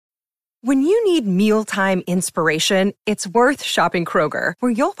When you need mealtime inspiration, it's worth shopping Kroger,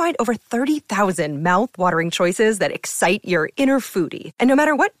 where you'll find over 30,000 mouth-watering choices that excite your inner foodie. And no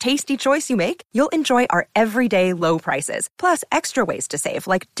matter what tasty choice you make, you'll enjoy our everyday low prices, plus extra ways to save,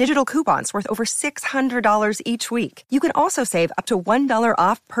 like digital coupons worth over $600 each week. You can also save up to $1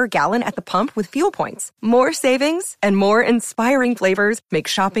 off per gallon at the pump with fuel points. More savings and more inspiring flavors make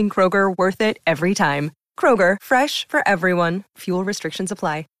shopping Kroger worth it every time. Kroger, fresh for everyone. Fuel restrictions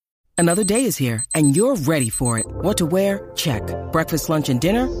apply. Another day is here, and you're ready for it. What to wear? Check. Breakfast, lunch, and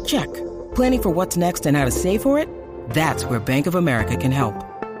dinner? Check. Planning for what's next and how to save for it? That's where Bank of America can help.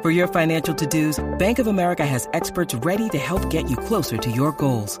 For your financial to-dos, Bank of America has experts ready to help get you closer to your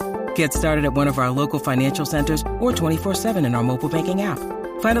goals. Get started at one of our local financial centers or 24/7 in our mobile banking app.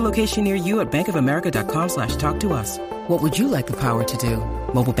 Find a location near you at bankofamerica.com/talktous. What would you like the power to do?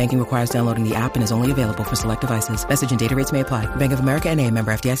 Mobile banking requires downloading the app and is only available for select devices. Message and data rates may apply. Bank of America N.A.,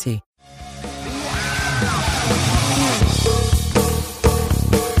 member FDIC.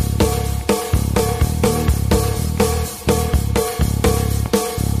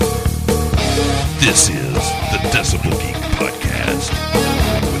 This is the Decibel Geek Podcast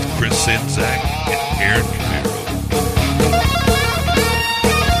with Chris Czynszak and Aaron Camaro.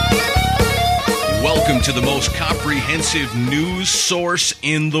 Welcome to the most comprehensive news source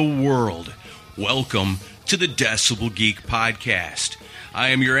in the world. Welcome to the Decibel Geek Podcast. I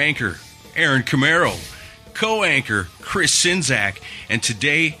am your anchor, Aaron Camaro, co-anchor, Chris Czynszak, and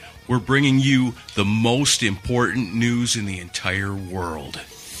today we're bringing you the most important news in the entire world.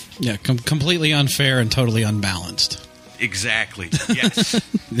 Yeah, completely unfair and totally unbalanced. Exactly. Yes.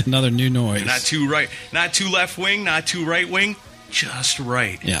 Another new noise. Not too right, not too left wing, not too right wing, just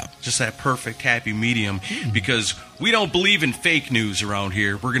right. Yeah. Just that perfect happy medium, because we don't believe in fake news around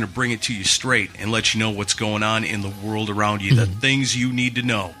here. We're going to bring it to you straight and let you know what's going on in the world around you, the things you need to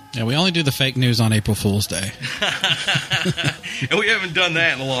know. Yeah, we only do the fake news on April Fool's Day. And we haven't done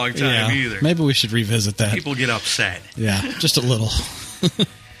that in a long time either. Maybe we should revisit that. People get upset. Yeah, just a little.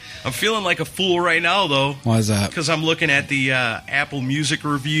 I'm feeling like a fool right now, though. Why is that? Because I'm looking at the Apple Music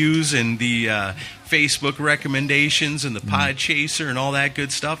reviews and the Facebook recommendations and the Podchaser and all that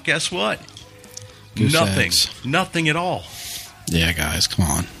good stuff. Guess what? Goose Nothing. eggs. Nothing at all. Yeah, guys, come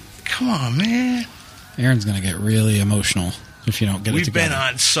on. Come on, man. Aaron's going to get really emotional if you don't get it together. We've been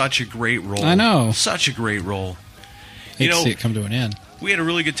on such a great roll. I know. Such a great roll. Hate to see it come to an end. We had a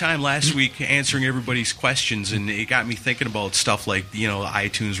really good time last week answering everybody's questions, and it got me thinking about stuff like,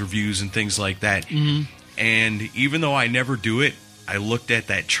 iTunes reviews and things like that. Mm-hmm. And even though I never do it, I looked at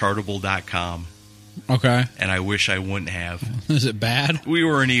that Chartable.com. Okay. And I wish I wouldn't have. Is it bad? We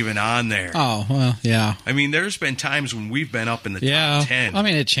weren't even on there. Oh, well, yeah. I mean, there's been times when we've been up in the top 10. I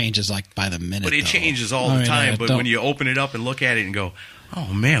mean, it changes like by the minute. But it changes all the time. But when you open it up and look at it and go,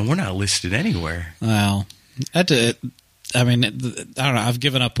 oh, man, we're not listed anywhere. Well, I mean, I don't know. I've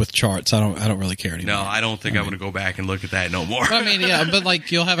given up with charts. I don't really care anymore. No, I don't think I'm going to go back and look at that no more. I mean, yeah, but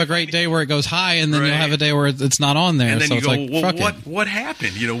like you'll have a great day where it goes high, and then you'll have a day where it's not on there. And then so you it's go, like, well, what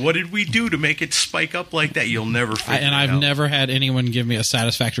happened? What did we do to make it spike up like that? You'll never figure it out. And I've never had anyone give me a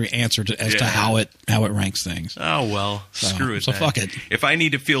satisfactory answer as to how it ranks things. Oh, well, screw it. So fuck it. If I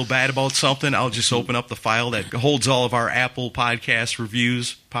need to feel bad about something, I'll just open up the file that holds all of our Apple Podcast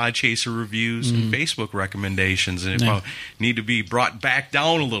reviews, Podchaser reviews, and Facebook recommendations. And if I need to be brought back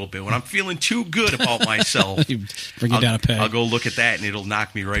down a little bit, when I'm feeling too good about myself, bring you down a peg. I'll go look at that, and it'll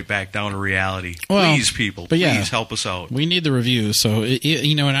knock me right back down to reality. Please, people, please help us out. We need the reviews. So,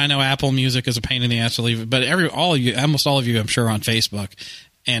 and I know Apple Music is a pain in the ass to leave, but almost all of you, I'm sure, on Facebook.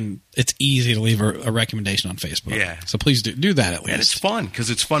 And it's easy to leave a recommendation on Facebook. Yeah. So please do that at least. And it's fun, because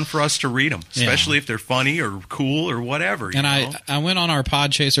it's fun for us to read them, especially if they're funny or cool or whatever. And I went on our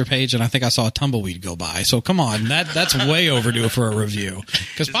Podchaser page, and I think I saw a tumbleweed go by. So come on, that's way overdue for a review.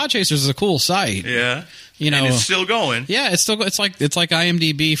 Because Podchaser is a cool site. Yeah. And it's still going. Yeah, it's like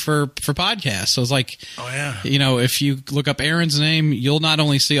IMDb for podcasts. So it's like, if you look up Aaron's name, you'll not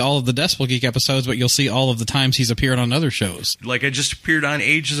only see all of the Decibel Geek episodes, but you'll see all of the times he's appeared on other shows. Like I just appeared on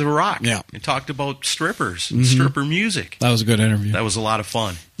Ages of Rock. Yeah. And talked about strippers and stripper music. That was a good interview. That was a lot of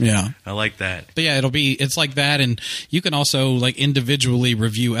fun. Yeah. I like that. But yeah, it's like that, and you can also like individually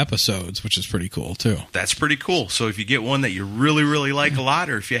review episodes, which is pretty cool too. That's pretty cool. So if you get one that you really, really like a lot,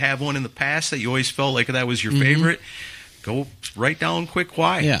 or if you have one in the past that you always felt like that was your favorite, go write down quick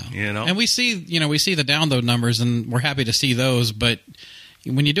why. Yeah. And we see the download numbers, and we're happy to see those, but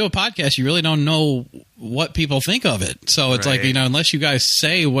when you do a podcast, you really don't know what people think of it. So it's like, unless you guys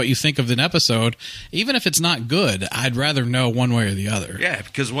say what you think of an episode, even if it's not good, I'd rather know one way or the other. Yeah,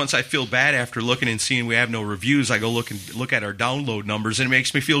 because once I feel bad after looking and seeing we have no reviews, I go look at our download numbers, and it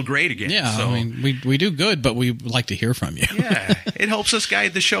makes me feel great again. Yeah, so, I mean, we do good, but we like to hear from you. Yeah, it helps us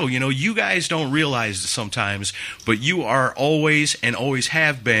guide the show. You guys don't realize this sometimes, but you are always and always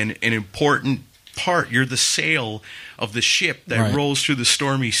have been an important part. You're the sail of the ship that rolls through the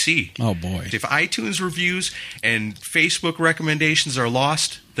stormy sea. Oh, boy. If iTunes reviews and Facebook recommendations are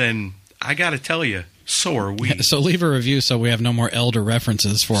lost, then I got to tell you, so are we. So leave a review so we have no more elder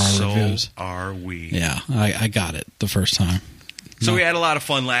references for our reviews. So are we. Yeah, I got it the first time. So we had a lot of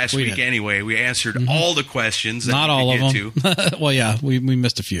fun last week anyway. We answered all the questions that Not we all could of get them. to. Well, yeah, we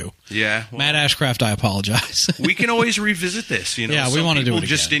missed a few. Yeah. Well, Matt Ashcraft, I apologize. we can always revisit this. Yeah, we want to do it again. People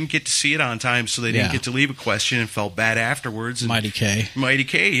just didn't get to see it on time, so they didn't get to leave a question and felt bad afterwards. And Mighty K. Mighty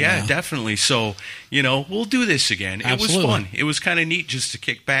K, yeah, definitely. So, we'll do this again. Absolutely. It was fun. It was kind of neat just to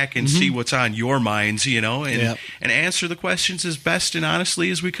kick back and see what's on your minds, and answer the questions as best and honestly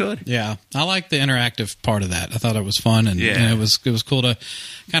as we could. Yeah, I like the interactive part of that. I thought it was fun, and it was cool to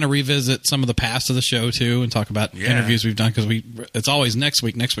kind of revisit some of the past of the show too, and talk about interviews we've done, because it's always next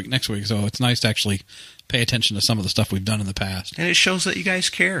week. So it's nice to actually pay attention to some of the stuff we've done in the past. And it shows that you guys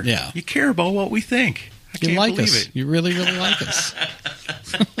care. Yeah, you care about what we think. I can't like believe us. it. You really, really like us.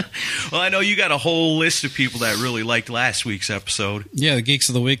 Well, I know you got a whole list of people that really liked last week's episode. Yeah, the Geeks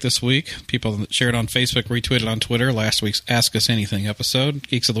of the Week this week. People that shared on Facebook, retweeted on Twitter last week's Ask Us Anything episode.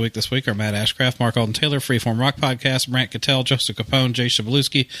 Geeks of the Week this week are Matt Ashcraft, Mark Alden Taylor, Freeform Rock Podcast, Brant Cattell, Joseph Capone, Jay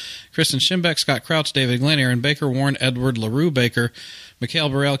Shabalewski, Kristen Schimbeck, Scott Crouch, David Glenn, Aaron Baker, Warren Edward, LaRue Baker, Mikhail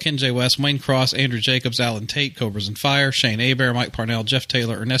Burrell, Ken J. West, Wayne Cross, Andrew Jacobs, Alan Tate, Cobras and Fire, Shane Abear, Mike Parnell, Jeff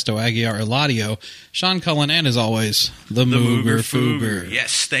Taylor, Ernesto Aguiar, Eladio, Sean Cullen, and as always, the Mooger Fooger.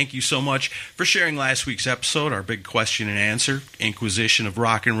 Yes, thank you so much for sharing last week's episode, our big question and answer, Inquisition of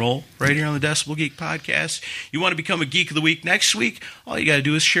Rock and Roll, right here on the Decibel Geek Podcast. You want to become a Geek of the Week next week? All you got to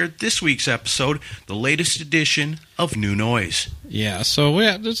do is share this week's episode, the latest edition of New Noise. Yeah, so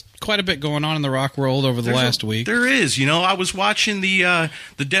there's quite a bit going on in the rock world over the last week. There is. I was watching the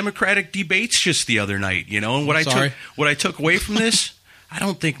Democratic debates just the other night, and what I took away from this, I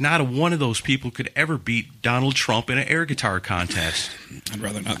don't think not a one of those people could ever beat Donald Trump in an air guitar contest. I'd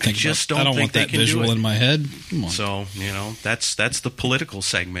rather not think about I don't want that visual in my head. Come on. So, that's the political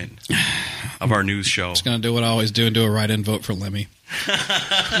segment of our news show. I'm just going to do what I always do and do a write-in vote for Lemmy.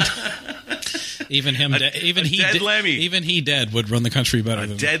 Even he dead would run the country better.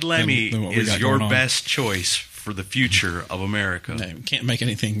 Dead Lemmy is your best choice for the future of America. No, can't make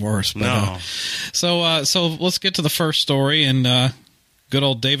anything worse. But, no. So let's get to the first story. And good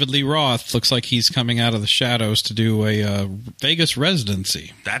old David Lee Roth looks like he's coming out of the shadows to do a Vegas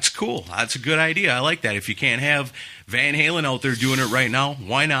residency. That's cool. That's a good idea. I like that. If you can't have Van Halen out there doing it right now,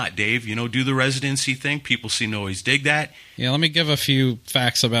 why not, Dave? Do the residency thing. People seem to always dig that. Yeah, let me give a few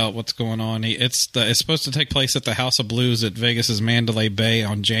facts about what's going on. It's supposed to take place at the House of Blues at Vegas's Mandalay Bay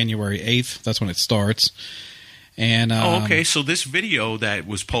on January 8th. That's when it starts. And okay. So this video that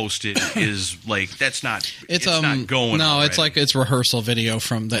was posted is like that's not. It's not going. No, already. It's like it's rehearsal video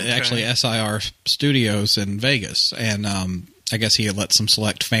from the actually SIR studios in Vegas, and I guess he had let some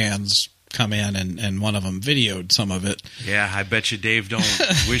select fans come in, and one of them videoed some of it. Yeah, I bet you Dave don't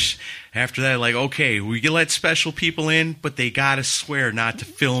wish after that, like, okay, we can let special people in, but they got to swear not to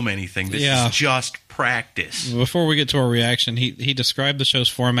film anything. This is just practice. Before we get to our reaction, he described the show's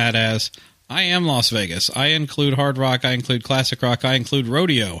format as, I am Las Vegas. I include hard rock. I include classic rock. I include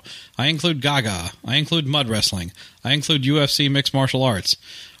rodeo. I include Gaga. I include mud wrestling. I include UFC mixed martial arts.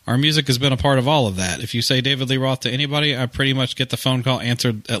 Our music has been a part of all of that. If you say David Lee Roth to anybody, I pretty much get the phone call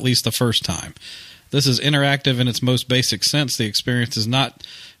answered at least the first time. This is interactive in its most basic sense. The experience is not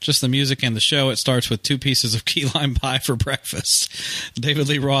just the music and the show. It starts with 2 pieces of key lime pie for breakfast. David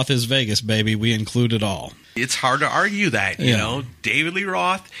Lee Roth is Vegas, baby. We include it all. It's hard to argue that, you know. David Lee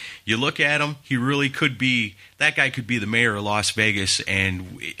Roth, you look at him, he really could be, that guy could be the mayor of Las Vegas,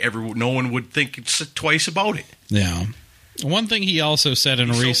 and no one would think twice about it. Yeah. One thing he also said in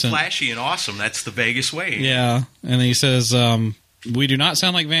a recent... so flashy and awesome. That's the Vegas way. Yeah. And he says, we do not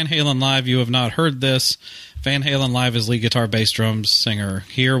sound like Van Halen live. You have not heard this. Van Halen live is lead guitar, bass, drums, singer.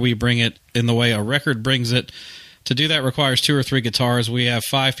 Here we bring it in the way a record brings it. To do that requires 2 or 3 guitars. We have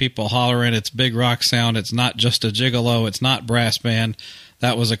 5 people hollering. It's big rock sound. It's not just a gigolo. It's not brass band.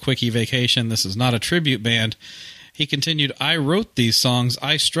 That was a quickie vacation. This is not a tribute band. He continued, I wrote these songs.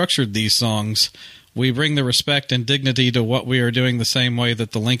 I structured these songs. We bring the respect and dignity to what we are doing the same way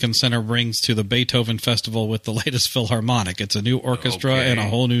that the Lincoln Center brings to the Beethoven Festival with the latest Philharmonic. It's a new orchestra and a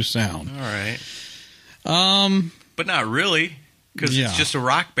whole new sound. All right. But not really, because it's just a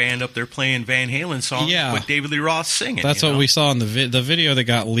rock band up there playing Van Halen songs with David Lee Roth singing. That's what we saw in the video that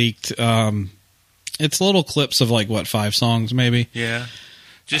got leaked. It's little clips of 5 songs maybe. Yeah.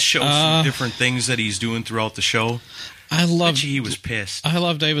 Just shows some different things that he's doing throughout the show. He was pissed. I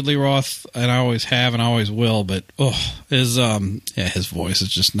love David Lee Roth, and I always have and I always will, but his voice is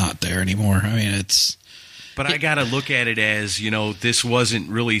just not there anymore. I mean, it's... But I got to look at it as, this wasn't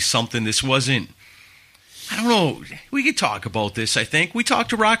really something, this wasn't... I don't know. We could talk about this, I think. We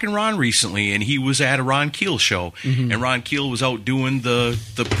talked to Rock and Ron recently, and he was at a Ron Keel show. Mm-hmm. And Ron Keel was out doing the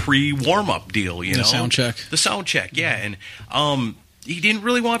pre-warm-up deal, The sound check. The sound check, yeah. And he didn't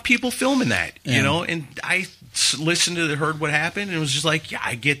really want people filming that, And I listened to heard what happened, and it was just like, yeah,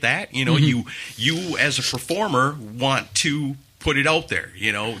 I get that. You as a performer want to put it out there.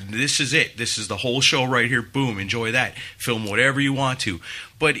 This is it. This is the whole show right here. Boom, enjoy that. Film whatever you want to.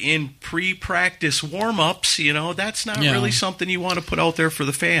 But in pre-practice warm-ups, that's not really something you want to put out there for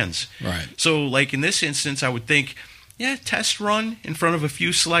the fans. Right. So, in this instance, I would think, test run in front of a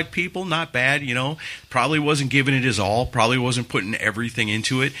few select people, not bad, Probably wasn't giving it his all, probably wasn't putting everything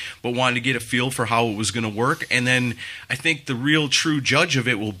into it, but wanted to get a feel for how it was going to work. And then I think the real true judge of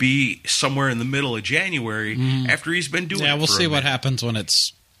it will be somewhere in the middle of January after he's been doing it. Yeah, we'll see what happens when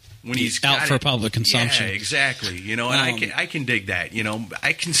he's out for public consumption. Yeah, exactly. And I can dig that.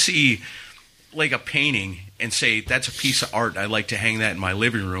 I can see a painting and say, that's a piece of art. I'd like to hang that in my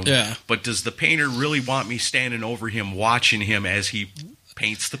living room. Yeah. But does the painter really want me standing over him watching him as he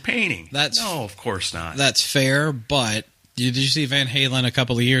paints the painting? No, of course not. That's fair, but did you see Van Halen a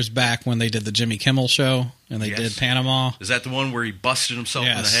couple of years back when they did the Jimmy Kimmel show and they did Panama? Is that the one where he busted himself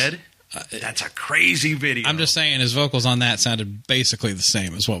in the head? That's a crazy video. I'm just saying his vocals on that sounded basically the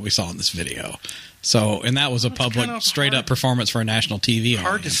same as what we saw in this video. So, and that was a public, straight-up performance for a national TV audience.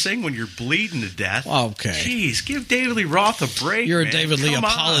 Hard to sing when you're bleeding to death. Okay. Jeez, give David Lee Roth a break, You're man. a David Lee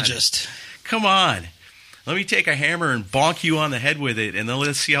apologist. Come on. Let me take a hammer and bonk you on the head with it, and then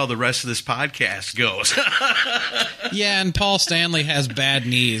let's see how the rest of this podcast goes. Yeah, and Paul Stanley has bad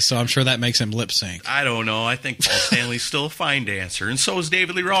knees, so I'm sure that makes him lip sync. I don't know. I think Paul Stanley's still a fine dancer, and so is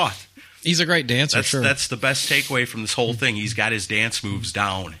David Lee Roth. He's a great dancer, sure. That's the best takeaway from this whole thing. He's got his dance moves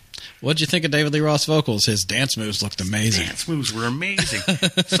down. What'd you think of David Lee Roth's vocals? His dance moves looked amazing. Dance moves were amazing.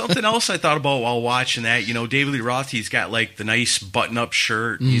 Something else I thought about while watching that, David Lee Roth, he's got the nice button-up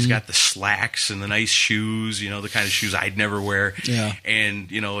shirt. He's got the slacks and the nice shoes, the kind of shoes I'd never wear. Yeah.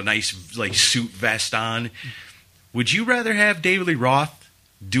 And, a nice suit vest on. Would you rather have David Lee Roth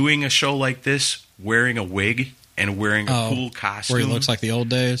doing a show like this wearing a wig and wearing a cool costume? Where he looks like the old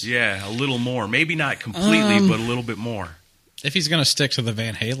days? Yeah, a little more. Maybe not completely, but a little bit more. If he's going to stick to the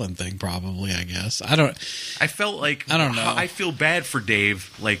Van Halen thing, probably, I guess. I felt I don't know. I feel bad for Dave,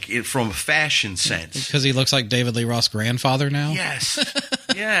 from a fashion sense. Because he looks like David Lee Roth's grandfather now? Yes.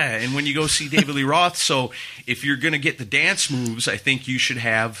 Yeah, and when you go see David Lee Roth, so if you're going to get the dance moves, I think you should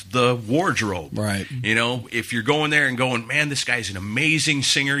have the wardrobe. Right. If you're going there and going, man, this guy's an amazing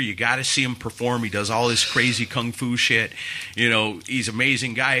singer, you got to see him perform. He does all this crazy kung fu shit. He's an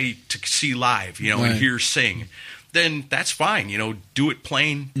amazing guy to see live, and hear sing. Then that's fine. Do it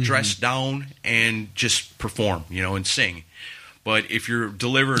plain, dress down, and just perform, and sing. But if you're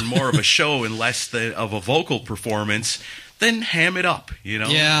delivering more of a show and less of a vocal performance, then ham it up,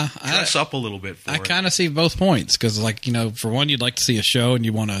 Yeah. Dress up a little bit for it. I kind of see both points because, for one, you'd like to see a show and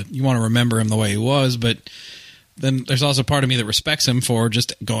you want to remember him the way he was, but then there's also part of me that respects him for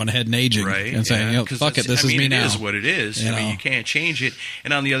just going ahead and aging and saying, fuck it, this is me now. It is what it is. You can't change it.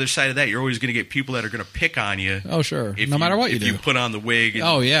 And on the other side of that, you're always going to get people that are going to pick on you. Oh, sure. No matter what you do. If you put on the wig and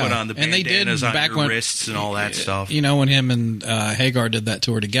put on the bandanas on your wrists and all that stuff. When him and Hagar did that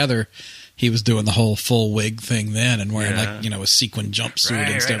tour together, he was doing the whole full wig thing then and wearing a sequin jumpsuit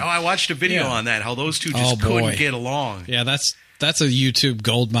and stuff. Oh, I watched a video on that, how those two just couldn't get along. Yeah, that's a YouTube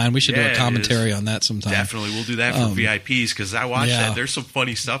gold mine. We should do a commentary on that sometime. Definitely. We'll do that for VIPs because I watched that. There's some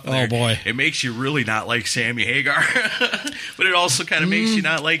funny stuff there. Oh, boy. It makes you really not like Sammy Hagar, but it also kind of makes you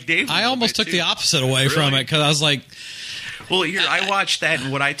not like Dave. I almost took the opposite away from it because I was like, Well, here, I watched that,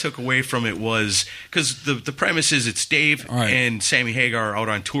 and what I took away from it was, because the premise is it's Dave and Sammy Hagar out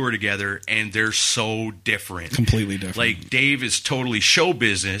on tour together, and they're so different. Completely different. Like, Dave is totally show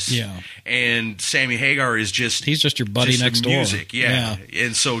business, and Sammy Hagar is just... He's just your buddy next door. Music, yeah.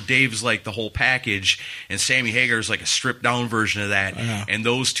 And so Dave's like the whole package, and Sammy Hagar is like a stripped-down version of that, and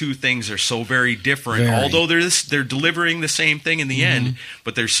those two things are so very different, although they're delivering the same thing in the end,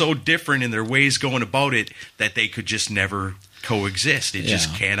 but they're so different in their ways going about it that they could just never coexist. It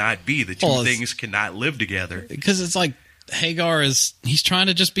just cannot be. The two things cannot live together. Because it's like Hagar he's trying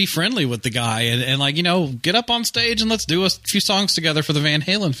to just be friendly with the guy and like, you know, get up on stage and let's do a few songs together for the Van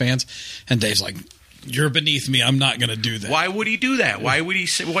Halen fans. And Dave's like, you're beneath me. I'm not going to do that. Why would he do that? Why would he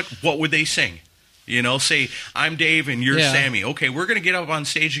say, what would they sing? You know, say, I'm Dave and you're Sammy. Okay, we're going to get up on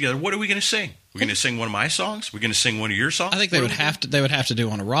stage together. What are we going to sing? We're going to sing one of my songs? We're going to sing one of your songs? I think they would have to do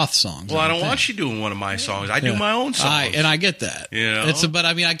one of Roth's songs. Well, I don't want you doing one of my songs. I do my own songs. And I get that. You know? But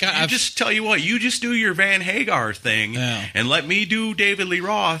I mean, just tell you what, you just do your Van Hagar thing and let me do David Lee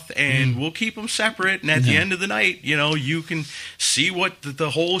Roth, and we'll keep them separate. And at the end of the night, you know, you can see what the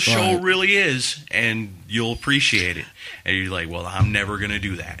whole show really is, and you'll appreciate it. And you're like, well, I'm never going to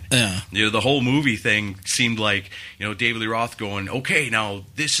do that. Yeah. You know, the whole movie thing seemed like, you know, David Lee Roth going, okay, now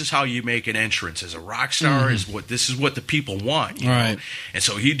this is how you make an entrance as a rock star. This is what the people want. You know? And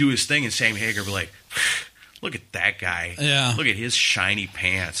so he'd do his thing, and Sammy Hagar would be like, look at that guy. Yeah. Look at his shiny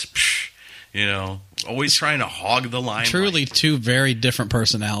pants. You know, always trying to hog the limelight. Truly two very different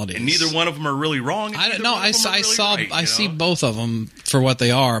personalities. And neither one of them are really wrong. I see both of them for what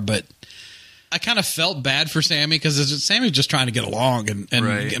they are, but I kind of felt bad for Sammy because Sammy's just trying to get along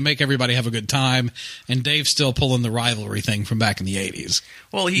and make everybody have a good time, and Dave's still pulling the rivalry thing from back in the 80s.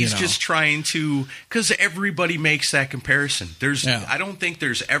 Well, he's just trying to, because everybody makes that comparison. I don't think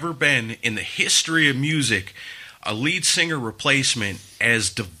there's ever been in the history of music a lead singer replacement as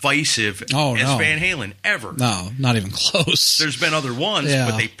divisive as Van Halen ever. No, not even close. There's been other ones,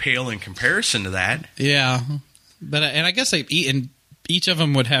 but they pale in comparison to that. Yeah, but and I guess each of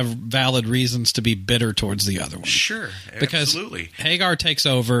them would have valid reasons to be bitter towards the other one. Sure, because absolutely. Hagar takes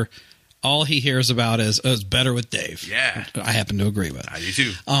over. All he hears about is better with Dave. Yeah. I happen to agree with. I do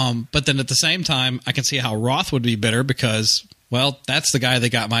too. But then at the same time, I can see how Roth would be bitter because, well, that's the guy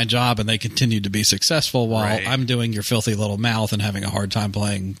that got my job and they continued to be successful while I'm doing your filthy little mouth and having a hard time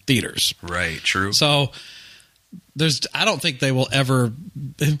playing theaters. Right, true. So I don't think they will ever,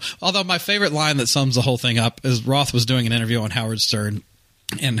 although my favorite line that sums the whole thing up is Roth was doing an interview on Howard Stern,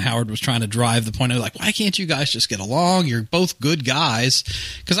 and Howard was trying to drive the point of like, why can't you guys just get along? You're both good guys.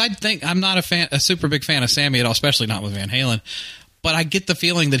 Because I'm not a super big fan of Sammy at all, especially not with Van Halen. But I get the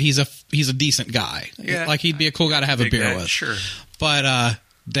feeling that he's a decent guy. Yeah, like he'd be a cool guy to have a beer with. Sure. But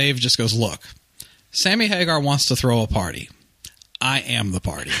Dave just goes, look, Sammy Hagar wants to throw a party. I am the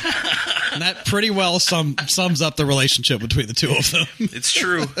party. And that pretty well sums up the relationship between the two of them. It's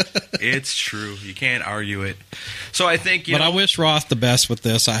true. It's true. You can't argue it. So I think, I wish Roth the best with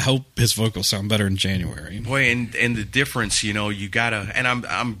this. I hope his vocals sound better in January. Boy, and the difference, you gotta, and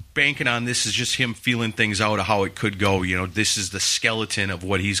I'm banking on this is just him feeling things out of how it could go. This is the skeleton of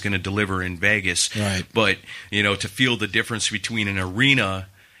what he's going to deliver in Vegas. Right. But, to feel the difference between an arena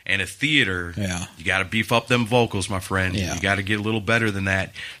and a theater, you got to beef up them vocals, my friend. Yeah. You got to get a little better than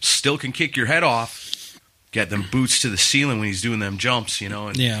that. Still can kick your head off. Get them boots to the ceiling when he's doing them jumps, And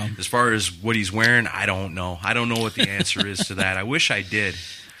as far as what he's wearing, I don't know. I don't know what the answer is to that. I wish I did.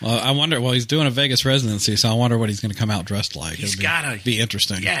 Well, I wonder. Well, he's doing a Vegas residency, so I wonder what he's going to come out dressed like. He's got to be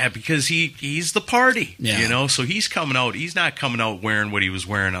interesting. Yeah, because he's the party. Yeah. So he's coming out. He's not coming out wearing what he was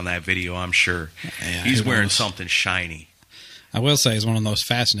wearing on that video. I'm sure. Yeah, he's wearing something shiny. I will say he's one of the most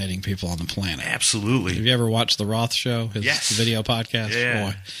fascinating people on the planet. Absolutely. Have you ever watched The Roth Show? His video podcast?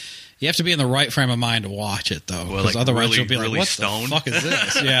 Yeah. Boy. You have to be in the right frame of mind to watch it, though. Because otherwise you'll be like, what stoned? The fuck is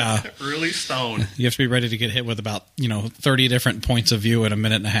this? Yeah. Really stoned. You have to be ready to get hit with about, 30 different points of view in a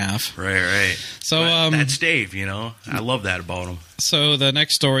minute and a half. Right. So that's Dave, I love that about him. So the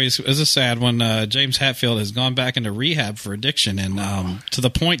next story is a sad one. James Hetfield has gone back into rehab for addiction, and to the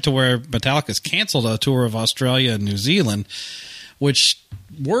point to where Metallica's canceled a tour of Australia and New Zealand, which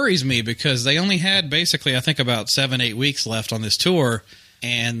worries me because they only had basically, I think, about 7-8 weeks left on this tour,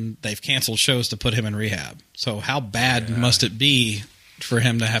 and they've canceled shows to put him in rehab. So how bad must it be for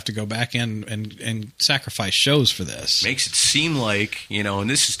him to have to go back in and sacrifice shows for this? Makes it seem like, and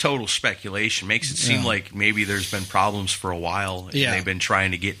this is total speculation, makes it seem like maybe there's been problems for a while, and they've been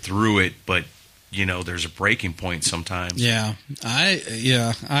trying to get through it, but there's a breaking point sometimes. It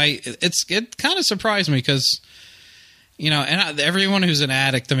kind of surprised me because, And everyone who's an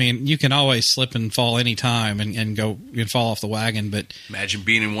addict, I mean, you can always slip and fall any time and go and fall off the wagon. But imagine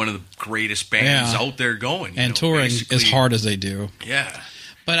being in one of the greatest bands out there going. And touring as hard as they do. Yeah.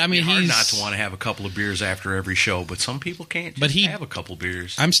 But I mean, it's hard not to want to have a couple of beers after every show, but some people can't have a couple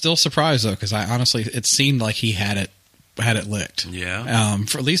beers. I'm still surprised, though, because I honestly, it seemed like he had it licked. Yeah.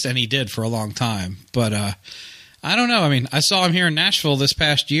 For at least, and he did for a long time. But I don't know. I mean, I saw him here in Nashville this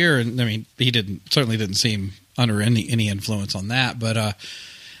past year, and I mean, he certainly didn't seem under any influence on that. But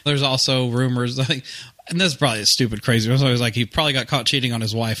there's also rumors, I think, and this is probably a stupid, crazy one. So it was like he probably got caught cheating on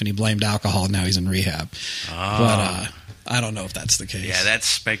his wife, and he blamed alcohol, and now he's in rehab. But I don't know if that's the case. Yeah, that's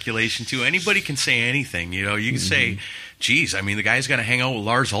speculation, too. Anybody can say anything. You can say, geez, I mean, the guy's got to hang out with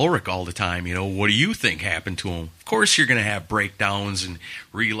Lars Ulrich all the time. What do you think happened to him? Of course you're going to have breakdowns and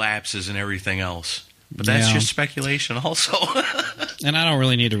relapses and everything else. But that's just speculation also. And I don't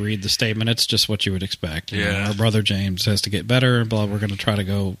really need to read the statement. It's just what you would expect. Yeah. Our brother James has to get better. Blah. We're going to try to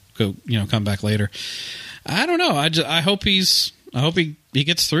go. Come back later. I don't know. I hope he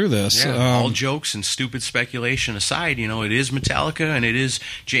gets through this. Yeah, all jokes and stupid speculation aside, it is Metallica and it is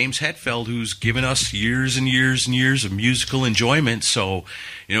James Hetfield who's given us years and years and years of musical enjoyment. So,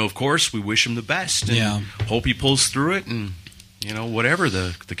 of course, we wish him the best and hope he pulls through it and, whatever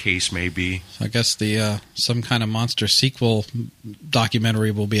the case may be. I guess some kind of monster sequel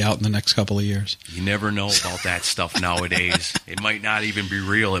documentary will be out in the next couple of years. You never know about that stuff nowadays. It might not even be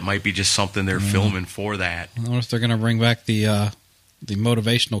real. It might be just something they're filming for that. I wonder if they're going to bring back the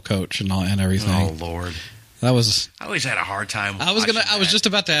motivational coach and everything. Oh Lord, I always had a hard time. I was just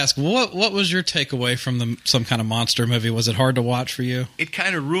about to ask, what was your takeaway from some kind of monster movie? Was it hard to watch for you? It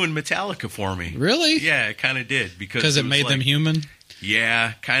kind of ruined Metallica for me. Really? Yeah, it kind of did because it made them human.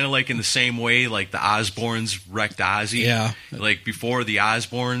 Yeah, kind of like in the same way like the Osbournes wrecked Ozzy. Yeah, like before the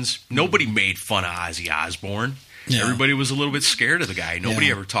Osbournes, nobody made fun of Ozzy Osbourne. Yeah. Everybody was a little bit scared of the guy. Nobody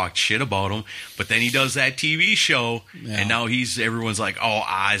ever talked shit about him. But then he does that TV show, and now everyone's like, "Oh,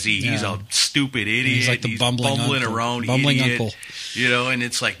 Ozzy, he's a stupid idiot. He's like the bumbling around idiot." Uncle. And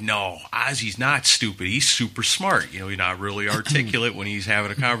it's like, no, Ozzy's not stupid. He's super smart. He's not really articulate when he's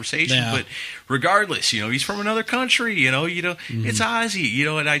having a conversation. Yeah. But regardless, he's from another country. It's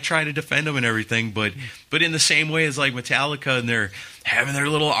Ozzy. And I try to defend him and everything. But in the same way as like Metallica, and they're having their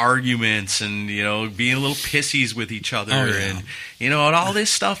little arguments and being a little pissies with each other and and all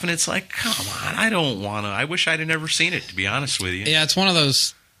this stuff, and it's like, come on, I don't want to. I wish I'd have never seen it, to be honest with you. Yeah, it's one of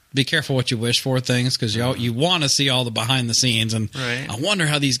those be careful what you wish for things, because you want to see all the behind the scenes, and I wonder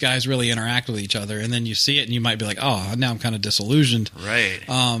how these guys really interact with each other, and then you see it and you might be like, oh, now I'm kind of disillusioned. Right.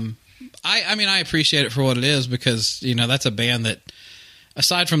 I mean, I appreciate it for what it is, because that's a band that,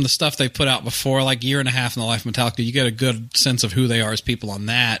 aside from the stuff they put out before, like Year and a Half in the Life of Metallica, you get a good sense of who they are as people on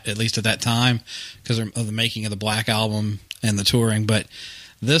that, at least at that time, because of the making of the Black Album and the touring. But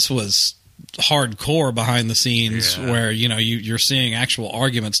this was hardcore behind the scenes, where you're seeing actual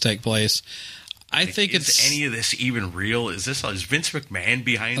arguments take place. I think is any of this even real? Is Vince McMahon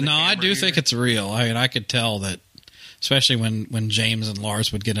behind the camera? I do think it's real. I mean, I could tell that, especially when James and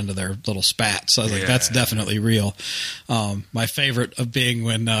Lars would get into their little spats. I was like, that's definitely real. My favorite of being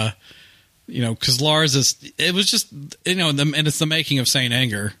when, because Lars it was just, and it's the making of Saint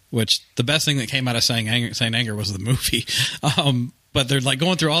Anger, which the best thing that came out of Saint Anger was the movie. But they're like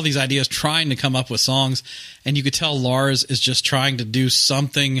going through all these ideas, trying to come up with songs, and you could tell Lars is just trying to do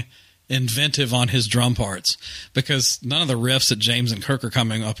something inventive on his drum parts, because none of the riffs that James and Kirk are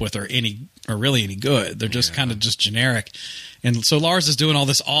coming up with are really any good. They're just kind of just generic. And so Lars is doing all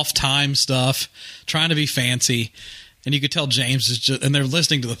this off-time stuff, trying to be fancy, and you could tell James is just, and they're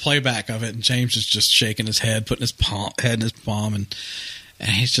listening to the playback of it, and James is just shaking his head, putting his head in his palm, and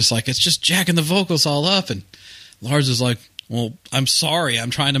he's just like, it's just jacking the vocals all up. And Lars is like, well, I'm sorry, I'm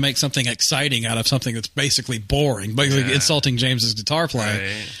trying to make something exciting out of something that's basically boring, basically insulting James's guitar playing.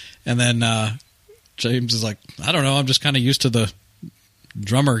 Right. And then James is like, I don't know, I'm just kind of used to the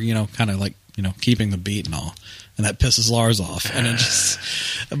drummer, kind of like, keeping the beat and all. And that pisses Lars off. And it just,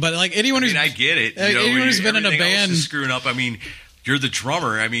 but like anyone who's, I get it. Anyone who's been in a band screwing up. I mean, you're the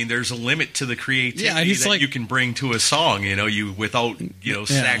drummer. I mean, there's a limit to the creativity that like, you can bring to a song, without,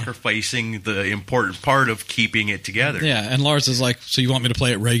 sacrificing the important part of keeping it together. Yeah. And Lars is like, so you want me to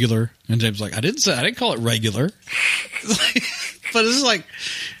play it regular? And James is like, I didn't call it regular. But this is like,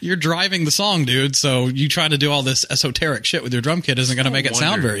 you're driving the song, dude. So you trying to do all this esoteric shit with your drum kit isn't going to make it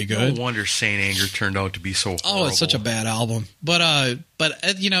sound very good. No wonder Saint Anger turned out to be so horrible. Oh, it's such a bad album. But But,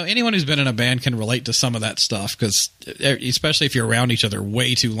 anyone who's been in a band can relate to some of that stuff because especially if you're around each other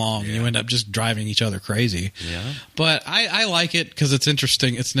way too long, you end up just driving each other crazy. Yeah. But I like it because it's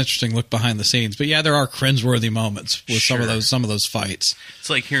interesting. It's an interesting look behind the scenes. But, yeah, there are cringeworthy moments with some of those fights. It's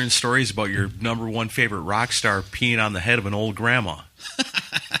like hearing stories about your number one favorite rock star peeing on the head of an old grandma.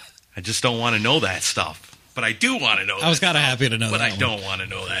 I just don't want to know that stuff. But I do want to know that. I was kind of happy to know that. But I don't want to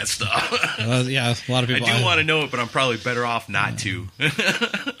know that stuff. Yeah, a lot of people. I do want to know it, but I'm probably better off not to.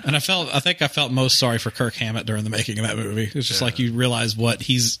 And I think I felt most sorry for Kirk Hammett during the making of that movie. It's just like you realize what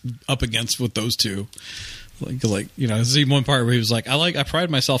he's up against with those two. Like there's even one part where he was like, I pride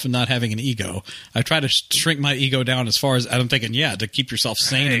myself in not having an ego. I try to shrink my ego down as far as I'm thinking, to keep yourself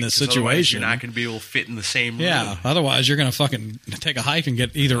sane in this situation. You're not going to be able to fit in the same room. Yeah, otherwise you're going to fucking take a hike and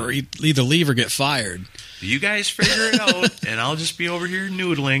get either leave or get fired. You guys figure it out, and I'll just be over here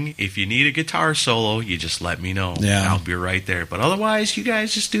noodling. If you need a guitar solo, you just let me know. Yeah, I'll be right there. But otherwise, you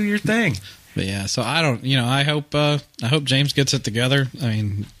guys just do your thing. But yeah, so I don't. I hope James gets it together. I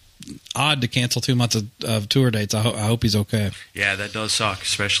mean, odd to cancel 2 months of tour dates. I hope he's okay. Yeah, that does suck.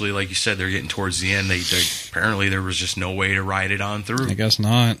 Especially like you said, they're getting towards the end. They apparently there was just no way to ride it on through. I guess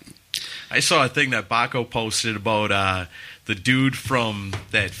not. I saw a thing that Baco posted about the dude from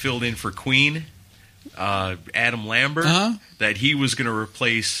that filled in for Queen. Adam Lambert, that he was going to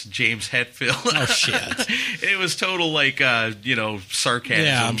replace James Hetfield. Oh, shit. It was total, sarcasm,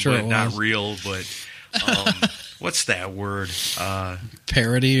 yeah, I'm sure but not real. But what's that word?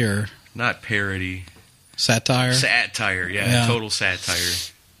 Parody or? Not parody. Satire? Satire, yeah. Total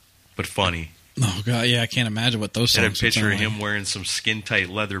satire. But funny. Oh, God, yeah, I can't imagine what those songs and a picture of him wearing some skin-tight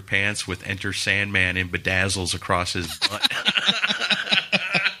leather pants with Enter Sandman and bedazzles across his butt.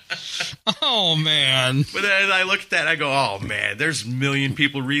 Oh, man. But as I look at that, I go, oh, man, there's a million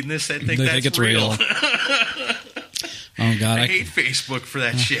people reading this that think that's it's real. Oh, God. I hate Facebook for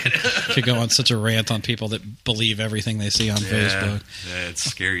that shit. I could go on such a rant on people that believe everything they see on Facebook. Yeah, it's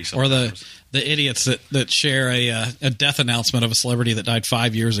scary sometimes. Or the idiots that share a death announcement of a celebrity that died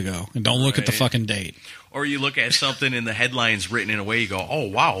 5 years ago and don't look at the fucking date. Or you look at something and the headline's written in a way, you go, oh,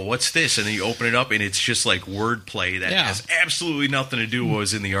 wow, what's this? And then you open it up and it's just like wordplay that has absolutely nothing to do with what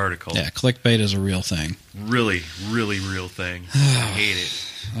was in the article. Yeah, clickbait is a real thing. Really, really real thing. I hate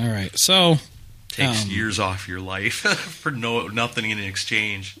it. All right, so... Takes years off your life for nothing in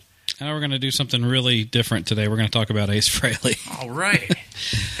exchange. Now we're going to do something really different today. We're going to talk about Ace Frehley. All right.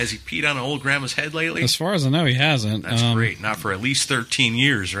 Has he peed on an old grandma's head lately? As far as I know, he hasn't. That's great. Not for at least 13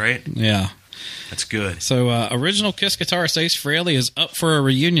 years, right? Yeah. That's good. So original Kiss guitarist Ace Frehley is up for a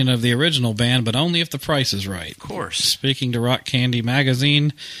reunion of the original band, but only if the price is right. Of course. Speaking to Rock Candy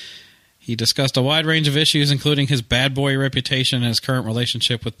magazine, he discussed a wide range of issues, including his bad boy reputation and his current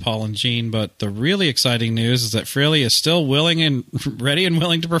relationship with Paul and Gene. But the really exciting news is that Frehley is still ready and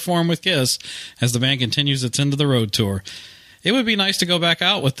willing to perform with Kiss as the band continues its End of the Road tour. It would be nice to go back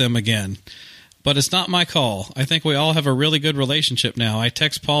out with them again, but it's not my call. I think we all have a really good relationship now. I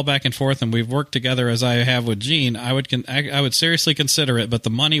text Paul back and forth, and we've worked together as I have with Gene. I would seriously consider it, but the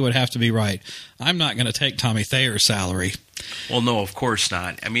money would have to be right. I'm not going to take Tommy Thayer's salary. Well, no, of course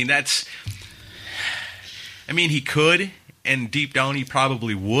not. I mean, he could, and deep down he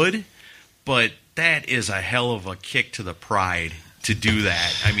probably would, but that is a hell of a kick to the pride to do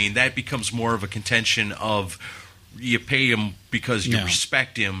that. I mean, that becomes more of a contention of you pay him because you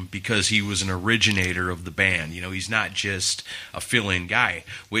respect him because he was an originator of the band. He's not just a fill-in guy,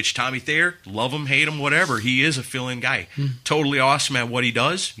 which Tommy Thayer, love him, hate him, whatever, he is a fill-in guy. Totally awesome at what he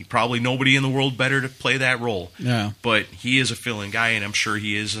does. Probably nobody in the world better to play that role. Yeah. But he is a fill-in guy, and I'm sure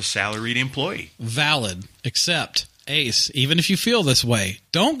he is a salaried employee. Valid, except... Ace, even if you feel this way,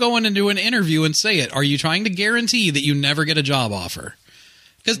 don't go in and do an interview and say it. Are you trying to guarantee that you never get a job offer?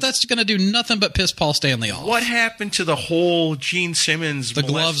 Because that's going to do nothing but piss Paul Stanley off. What happened to the whole Gene Simmons? The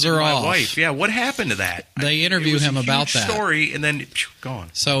gloves are off. Wife? Yeah, what happened to that? They interview him about that story, and then gone.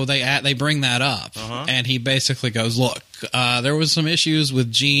 So they bring that up, and he basically goes, "Look, there was some issues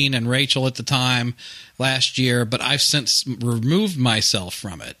with Gene and Rachel at the time last year, but I've since removed myself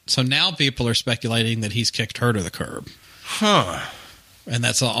from it. So now people are speculating that he's kicked her to the curb." Huh. And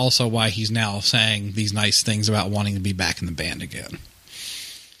that's also why he's now saying these nice things about wanting to be back in the band again.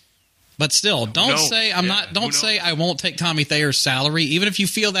 But still, don't say I won't take Tommy Thayer's salary. Even if you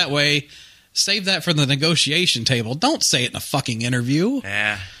feel that way, save that for the negotiation table. Don't say it in a fucking interview.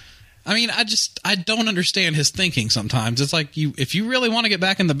 Yeah. I mean, I don't understand his thinking sometimes. It's like if you really want to get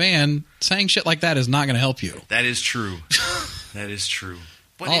back in the band, saying shit like that is not going to help you. That is true. That is true.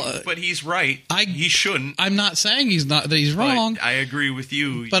 But he's right. He shouldn't. I'm not saying that he's wrong. I agree with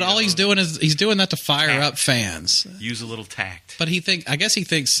you. But all he's doing is he's doing that to fire up fans. Use a little tact. But I guess he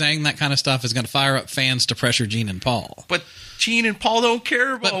thinks saying that kind of stuff is going to fire up fans to pressure Gene and Paul. But Gene and Paul don't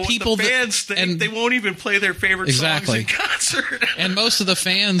care about what the fans think. They won't even play their favorite songs in concert. And most of the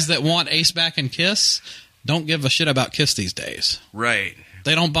fans that want Ace back and Kiss don't give a shit about Kiss these days. Right.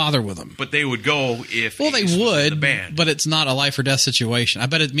 They don't bother with them. But they would go if Ace they would, was in the band. But it's not a life or death situation. I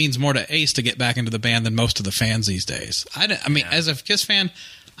bet it means more to Ace to get back into the band than most of the fans these days. As a Kiss fan,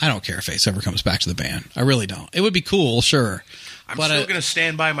 I don't care if Ace ever comes back to the band. I really don't. It would be cool, sure. I'm still going to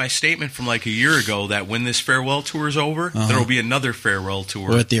stand by my statement from like a year ago that when this farewell tour is over, there will be another farewell tour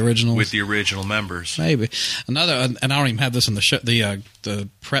with the original members. Maybe another, and I don't even have this in the show, the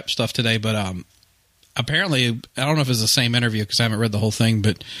prep stuff today, but apparently I don't know if it's the same interview because I haven't read the whole thing,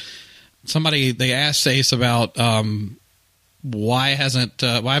 but they asked Ace about why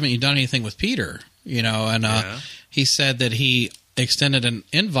haven't you done anything with Peter? He said that he extended an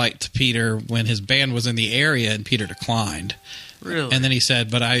invite to Peter when his band was in the area and Peter declined. Really? And then he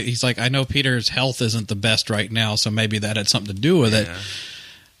said, he's like, I know Peter's health isn't the best right now, so maybe that had something to do with it.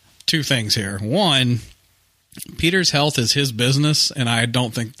 Two things here. One, Peter's health is his business, and I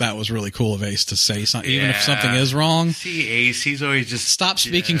don't think that was really cool of Ace to say something, even if something is wrong. See, Ace, he's always just... Stop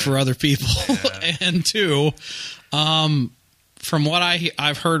speaking for other people. And two, from what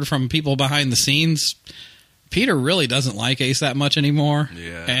I've heard from people behind the scenes, Peter really doesn't like Ace that much anymore.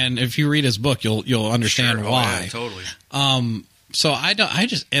 Yeah. And if you read his book, you'll understand why. Yeah, totally. So I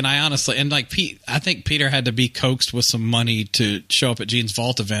think Peter had to be coaxed with some money to show up at Gene's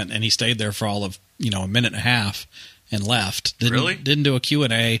Vault event, and he stayed there for all of a minute and a half and left. Didn't do a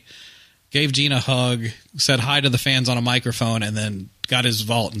Q&A, gave Gene a hug, said hi to the fans on a microphone, and then got his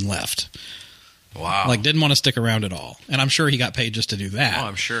vault and left. Wow. Didn't want to stick around at all. And I'm sure he got paid just to do that. Oh,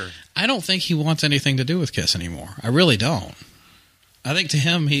 I'm sure. I don't think he wants anything to do with Kiss anymore. I really don't. I think to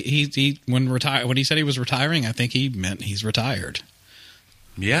him, when he said he was retiring, I think he meant he's retired.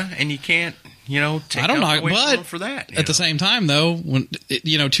 Yeah, and you can't, take I don't know, away but for that. At the same time, though, when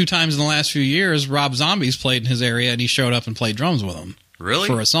 2 times in the last few years, Rob Zombie's played in his area, and he showed up and played drums with him. Really?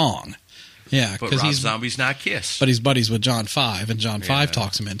 For a song. Yeah, but Rob Zombie's not Kiss. But he's buddies with John Five, and John Five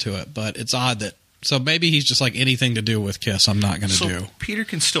talks him into it. But it's odd that. So maybe he's just like anything to do with Kiss, I'm not going to do. Peter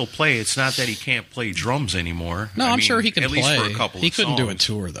can still play. It's not that he can't play drums anymore. No, I'm sure he can play. At least for a couple he of couldn't songs. do a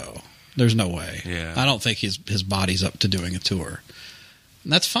tour, though. There's no way. Yeah. I don't think his body's up to doing a tour.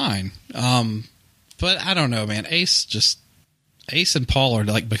 And that's fine. But I don't know, man. Ace and Paul are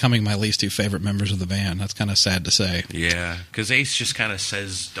like becoming my least 2 favorite members of the band. That's kind of sad to say. Yeah, because Ace just kind of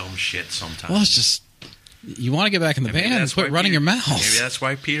says dumb shit sometimes. Well, it's just... You want to get back in the band and quit running your mouth. Maybe that's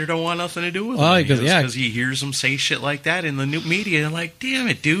why Peter don't want nothing to do with him. Because he hears them say shit like that in the new media and like, damn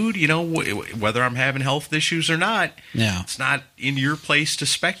it, dude, whether I'm having health issues or not, it's not in your place to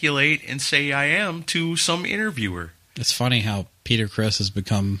speculate and say I am to some interviewer. It's funny how Peter Criss has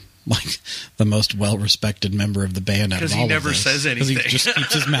become like the most well-respected member of the band out of all of this. Because he never says anything. Because he just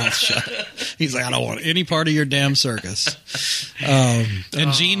keeps his mouth shut. He's like, I don't want any part of your damn circus.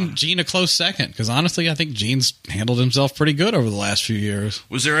 And Gene a close second, because honestly, I think Gene's handled himself pretty good over the last few years.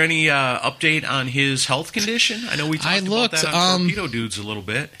 Was there any update on his health condition? I know we talked about that on Torpedo Dudes a little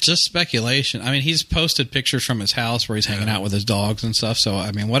bit. Just speculation. I mean, he's posted pictures from his house where he's hanging out with his dogs and stuff. So,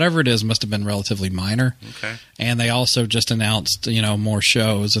 I mean, whatever it is must have been relatively minor. Okay. And they also just announced, more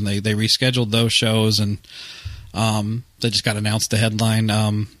shows, and they rescheduled those shows, and they just got announced the headline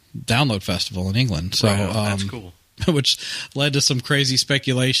Download Festival in England. So that's cool. Which led to some crazy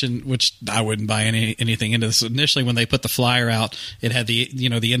speculation, which I wouldn't buy anything into this. Initially, when they put the flyer out, it had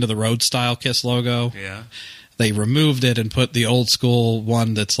the end of the road style Kiss logo. Yeah. They removed it and put the old school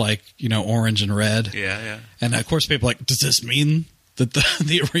one that's like orange and red. Yeah. And of course, people are like, does this mean that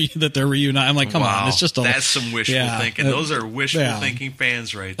that they're reuniting? I'm like, come on, it's just that's some wishful thinking. Those are wishful thinking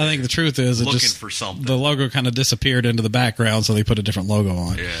fans, right there. I think the truth is, looking for something. The logo kind of disappeared into the background, so they put a different logo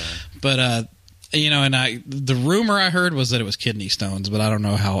on. Yeah, but and the rumor I heard was that it was kidney stones, but I don't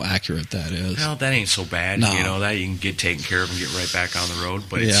know how accurate that is. Well, that ain't so bad. No. That you can get taken care of and get right back on the road.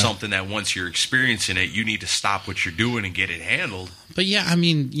 But it's something that once you're experiencing it, you need to stop what you're doing and get it handled. But yeah, I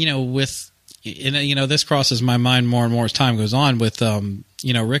mean, this crosses my mind more and more as time goes on with,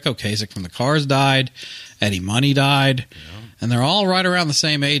 Rick Ocasek from the Cars died, Eddie Money died. Yeah. And they're all right around the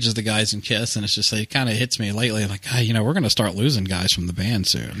same age as the guys in Kiss, and it's just, it kind of hits me lately, like, hey, we're going to start losing guys from the band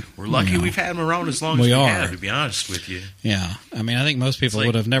soon. We're lucky we've had them around as long as we have, to be honest with you. Yeah. I mean, I think most people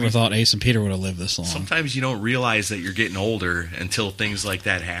would have never thought Ace and Peter would have lived this long. Sometimes you don't realize that you're getting older until things like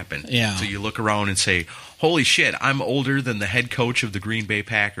that happen. Yeah. So you look around and say, holy shit, I'm older than the head coach of the Green Bay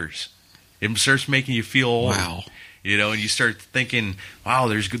Packers. It starts making you feel old. Wow. And you start thinking, wow,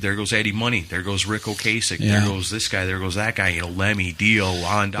 there goes Eddie Money. There goes Rick Ocasek. Yeah. There goes this guy. There goes that guy. Lemmy, Dio,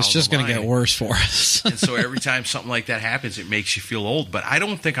 on down It's just going to get worse for us. And so every time something like that happens, it makes you feel old. But I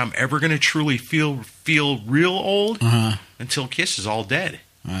don't think I'm ever going to truly feel real old until Kiss is all dead.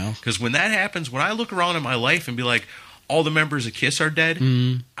 Because when that happens, when I look around at my life and be like, all the members of Kiss are dead,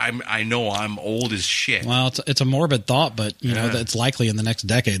 I know I'm old as shit. Well, it's a morbid thought, but it's likely in the next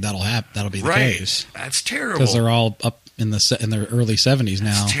decade that'll be the case. That's terrible. Because they're all up in their early 70s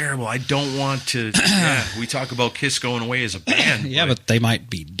now. That's terrible. I don't want to. We talk about Kiss going away as a band. But they might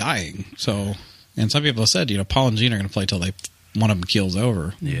be dying. So, and some people have said, Paul and Gene are going to play till one of them keels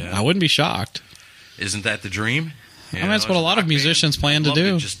over. Yeah, I wouldn't be shocked. Isn't that the dream? That's what a lot of musicians plan to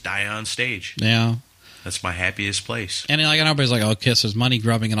do. Just die on stage. Yeah. That's my happiest place. And everybody's like, oh, Kiss is money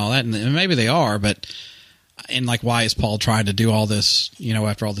grubbing and all that. And maybe they are, but why is Paul trying to do all this,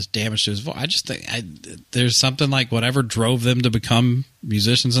 after all this damage to his voice? I just think there's something like whatever drove them to become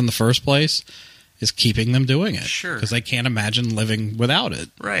musicians in the first place is keeping them doing it. Sure. Because they can't imagine living without it.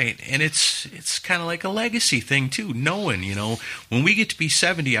 Right. And it's kind of like a legacy thing, too. Knowing, when we get to be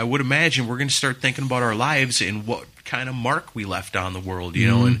 70, I would imagine we're going to start thinking about our lives and what kind of mark we left on the world,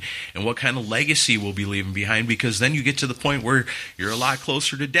 and what kind of legacy we'll be leaving behind, because then you get to the point where you're a lot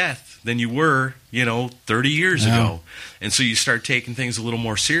closer to death than you were, 30 years ago. And so you start taking things a little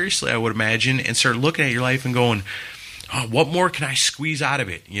more seriously, I would imagine, and start looking at your life and going, oh, what more can I squeeze out of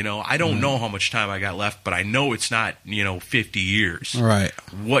it? I don't know how much time I got left, but I know it's not, 50 years. Right.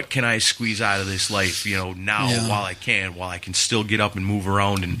 What can I squeeze out of this life, now while I can still get up and move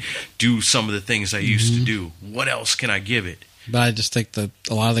around and do some of the things I used to do? What else can I give it? But I just think that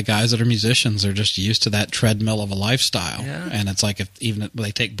a lot of the guys that are musicians are just used to that treadmill of a lifestyle. Yeah. And it's like even if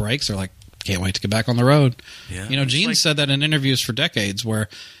they take breaks, they're like, can't wait to get back on the road. Yeah. Gene said that in interviews for decades where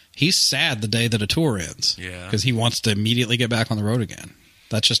he's sad the day that a tour ends. Yeah. Because he wants to immediately get back on the road again.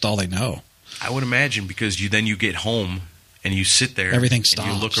 That's just all they know. I would imagine, because you get home and you sit there. Everything stops.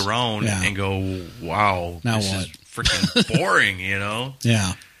 And you look around and go, wow, now this what? is freaking boring,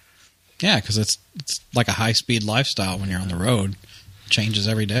 Yeah. Yeah, because it's like a high-speed lifestyle when you're on the road. It changes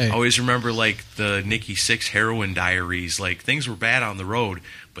every day. I always remember, the Nikki Sixx heroin diaries. Things were bad on the road,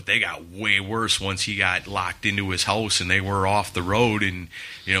 but they got way worse once he got locked into his house and they were off the road and,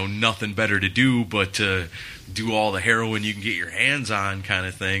 nothing better to do but to do all the heroin you can get your hands on kind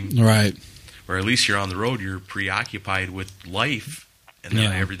of thing. Right. Or at least you're on the road, you're preoccupied with life, and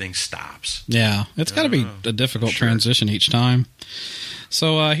then everything stops. Yeah. It's got to be a difficult transition each time.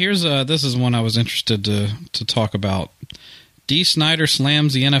 So here's this is one I was interested to talk about. Dee Snider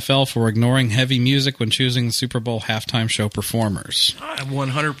slams the NFL for ignoring heavy music when choosing the Super Bowl halftime show performers. I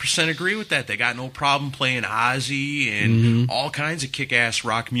 100% agree with that. They got no problem playing Ozzy and all kinds of kick-ass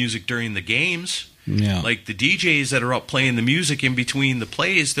rock music during the games. Yeah. Like the DJs that are up playing the music in between the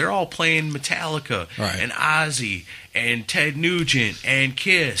plays, they're all playing Metallica and Ozzy and Ted Nugent and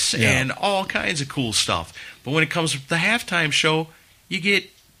Kiss and all kinds of cool stuff. But when it comes to the halftime show, you get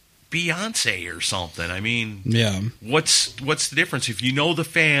Beyonce or something. I mean, what's the difference? If you know the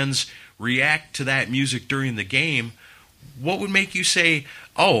fans react to that music during the game, what would make you say,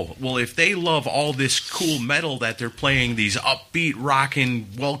 oh, well, if they love all this cool metal that they're playing, these upbeat, rockin',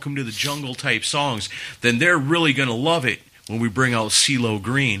 Welcome to the Jungle type songs, then they're really going to love it when we bring out CeeLo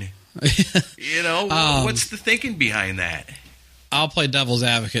Green. What's the thinking behind that? I'll play devil's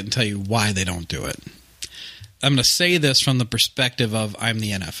advocate and tell you why they don't do it. I'm going to say this from the perspective of I'm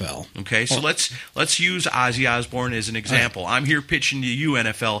the NFL. Okay, so let's use Ozzy Osbourne as an example. I'm here pitching to you,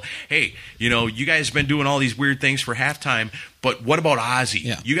 NFL. Hey, you guys have been doing all these weird things for halftime, but what about Ozzy?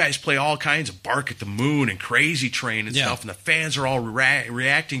 Yeah. You guys play all kinds of Bark at the Moon and Crazy Train and stuff, and the fans are all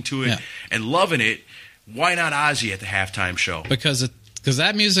reacting to it and loving it. Why not Ozzy at the halftime show? Because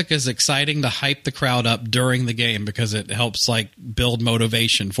that music is exciting to hype the crowd up during the game because it helps build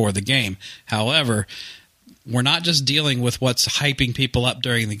motivation for the game. However, we're not just dealing with what's hyping people up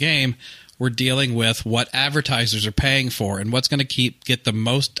during the game. We're dealing with what advertisers are paying for and what's going to get the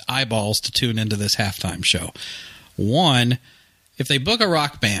most eyeballs to tune into this halftime show. One, if they book a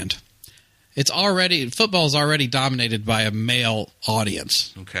rock band, football's already dominated by a male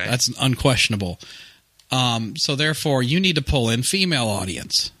audience. Okay. That's unquestionable. So therefore, you need to pull in female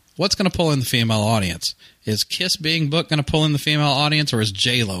audience. what's going to pull in the female audience? Is Kiss being booked going to pull in the female audience, or is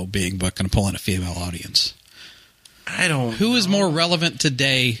J-Lo being booked going to pull in a female audience? I don't Who know. is more relevant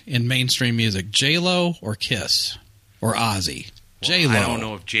today in mainstream music, J-Lo or Kiss? Or Ozzy? J-Lo. I don't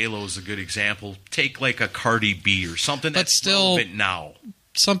know if J-Lo is a good example. Take like a Cardi B or something that's still relevant now.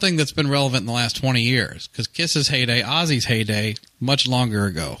 Something that's been relevant in the last 20 years. Because Kiss's heyday, Ozzy's heyday, much longer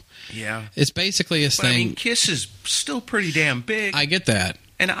ago. Yeah. It's basically a But thing. I mean, Kiss is still pretty damn big. I get that.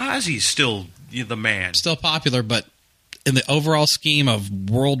 And Ozzy's still the man. Still popular, but in the overall scheme of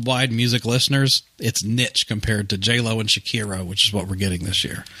worldwide music listeners, it's niche compared to J-Lo and Shakira, which is what we're getting this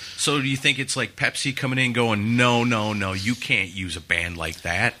year. So do you think it's like Pepsi coming in going, no, you can't use a band like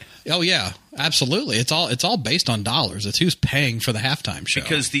that? Oh yeah, absolutely. It's all based on dollars. It's who's paying for the halftime show.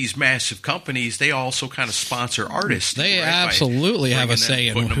 Because these massive companies, they also kind of sponsor artists. They right? absolutely have a say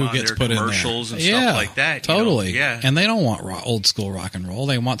in who gets put in there. Commercials and stuff like that. Totally. Yeah. And they don't want old school rock and roll.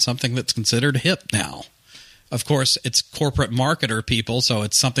 They want something that's considered hip now. Of course, it's corporate marketer people, so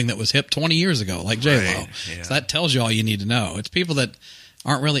it's something that was hip 20 years ago, like J-Lo. Right, yeah. So that tells you all you need to know. It's people that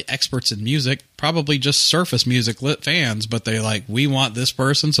aren't really experts in music, probably just surface music lit fans, but they're like, we want this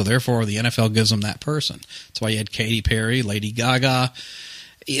person, so therefore the NFL gives them that person. That's why you had Katy Perry, Lady Gaga,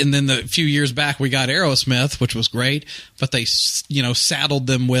 and then a few years back we got Aerosmith, which was great, but they saddled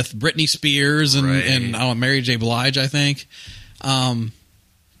them with Britney Spears and Mary J. Blige, I think.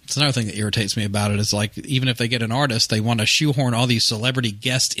 It's another thing that irritates me about it is like even if they get an artist, they want to shoehorn all these celebrity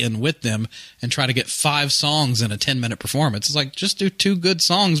guests in with them and try to get 5 songs in a 10-minute performance. It's like just do 2 good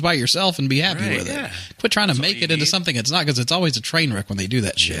songs by yourself and be happy with it. Quit trying to make it into something it's not, because it's always a train wreck when they do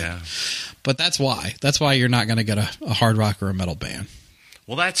that shit. Yeah. But that's why you're not going to get a hard rock or a metal band.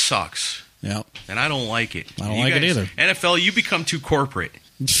 Well, that sucks. Yep. And I don't like it. I don't like it either. NFL, you become too corporate.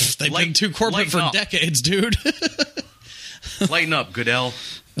 They've been too corporate for decades, dude. Lighten up, Goodell.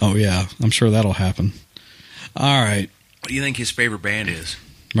 Oh, yeah. I'm sure that'll happen. All right. What do you think his favorite band is?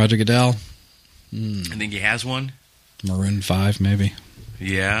 Roger Goodell? I think he has one. Maroon 5, maybe.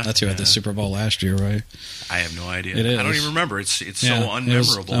 Yeah. That's who had the Super Bowl last year, right? I have no idea. It is. I don't even remember. It's so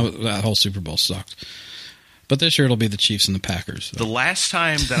unmemorable. That whole Super Bowl sucked. But this year it'll be the Chiefs and the Packers. So. The last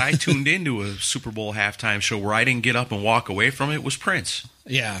time that I tuned into a Super Bowl halftime show where I didn't get up and walk away from it was Prince.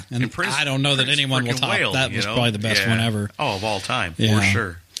 Yeah, and Prince, I don't know that anyone will top wailed, that. Was probably the best one ever. Oh, of all time, for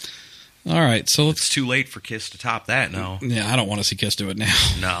sure. All right, so it's too late for Kiss to top that now. Yeah, I don't want to see Kiss do it now.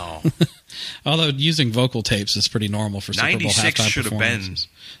 No. Although using vocal tapes is pretty normal for Super Bowl halftime performances. 96 should have been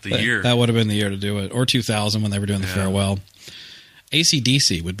the year. That would have been the year to do it. Or 2000 when they were doing the farewell.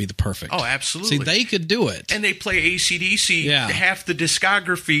 AC/DC would be the perfect. Oh, absolutely. See, they could do it. And they play AC/DC half the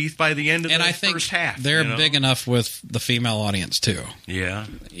discography by the end of the first half. They're big enough with the female audience, too. Yeah.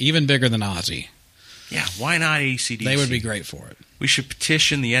 Even bigger than Ozzy. Yeah, why not AC/DC? They would be great for it. We should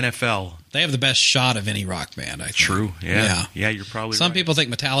petition the NFL. They have the best shot of any rock band, I think. True, yeah. Yeah, you're probably Some people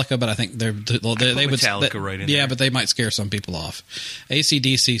think Metallica, but I think they would Metallica right in there. Yeah, but they might scare some people off.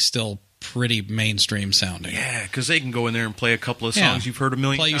 AC/DC still pretty mainstream sounding. Yeah, because they can go in there and play a couple of songs you've heard a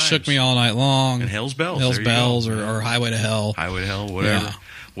million times. You Shook Me All Night Long. And Hell's Bells. Hell's Bells or Highway to Hell. Highway to Hell, whatever. Yeah.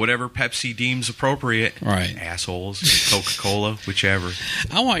 Whatever Pepsi deems appropriate. Right. Assholes, Coca-Cola, whichever.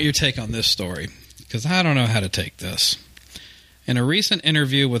 I want your take on this story, because I don't know how to take this. In a recent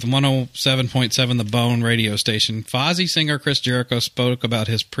interview with 107.7 The Bone radio station, Fozzy singer Chris Jericho spoke about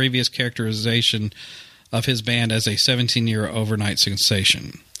his previous characterization of his band as a 17-year overnight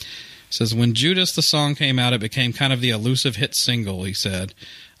sensation. He says, when Judas the song came out, it became kind of the elusive hit single, he said.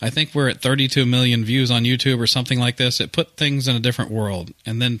 I think we're at 32 million views on YouTube or something like this. It put things in a different world.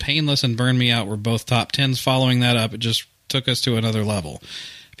 And then Painless and Burn Me Out were both top 10s following that up. It just took us to another level.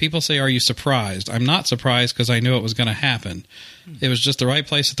 People say, are you surprised? I'm not surprised because I knew it was going to happen. It was just the right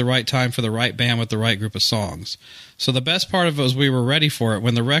place at the right time for the right band with the right group of songs. So the best part of it was we were ready for it.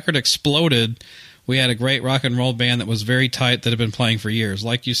 When the record exploded, we had a great rock and roll band that was very tight that had been playing for years.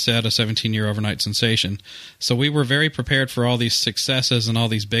 Like you said, a 17-year overnight sensation. So we were very prepared for all these successes and all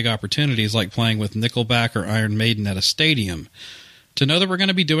these big opportunities like playing with Nickelback or Iron Maiden at a stadium. To know that we're going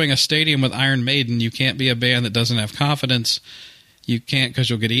to be doing a stadium with Iron Maiden, you can't be a band that doesn't have confidence. You can't because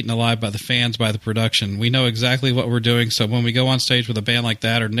you'll get eaten alive by the fans, by the production. We know exactly what we're doing, so when we go on stage with a band like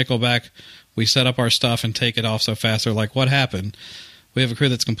that or Nickelback, we set up our stuff and take it off so fast. They're like, what happened? We have a crew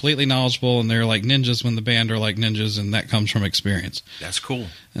that's completely knowledgeable, and they're like ninjas when the band are like ninjas, and that comes from experience. That's cool.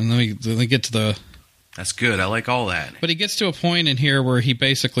 And then we get to the... That's good. I like all that. But he gets to a point in here where he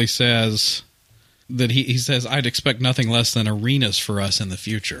basically says that he says, I'd expect nothing less than arenas for us in the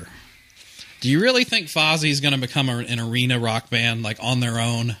future. Do you really think Fozzy's going to become an arena rock band, like on their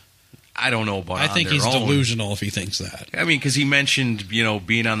own? I don't know about. I think on he's their own. delusional if he thinks that. I mean, because he mentioned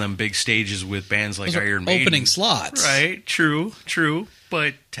being on them big stages with bands like Those are Iron Maiden, opening slots. right? True.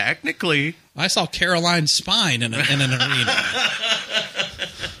 But technically, I saw Caroline Spine in an arena.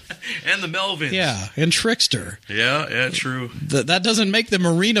 and the Melvins, Yeah, and Trickster. yeah, true. That doesn't make them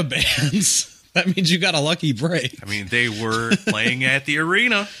arena bands. That means you got a lucky break. I mean, they were playing at the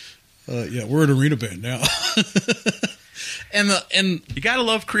arena. Yeah, we're an arena band now. and You gotta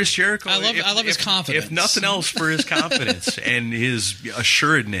love Chris Jericho. I love his confidence. If nothing else, for his confidence and his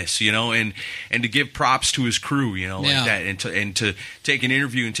assuredness, and to give props to his crew, like Yeah. that, and to take an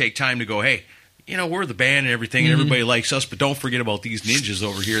interview and take time to go, hey, we're the band and everything, and everybody likes us, but don't forget about these ninjas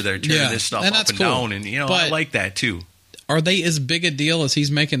over here that are tearing this stuff and up that's and cool. down, and I But- like that too. are they as big a deal as he's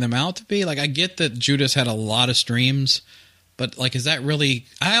making them out to be? Like, I get that Judas had a lot of streams, but like, is that really?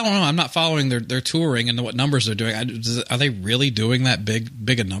 I don't know. I'm not following their touring and what numbers they're doing. Are they really doing that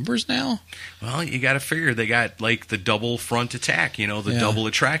big of numbers now? Well, you got to figure they got like the double front attack, the double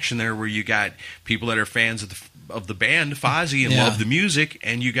attraction there, where you got people that are fans of the band Fozzy and love the music,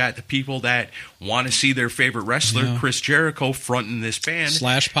 and you got the people that want to see their favorite wrestler Chris Jericho fronting this band /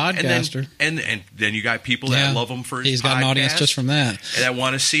 podcaster, and then you got people that love him for his he's got an audience just from that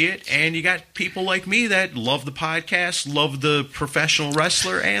want to see it, and you got people like me that love the podcast, love the professional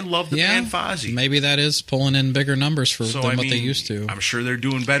wrestler, and love the band Fozzy. Maybe that is pulling in bigger numbers than what they used to. I'm sure they're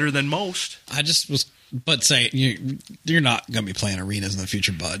doing better than most. I just was. But say you're not going to be playing arenas in the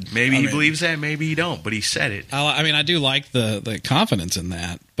future, bud. Maybe he believes that, maybe he don't, but he said it. I mean, I do like the confidence in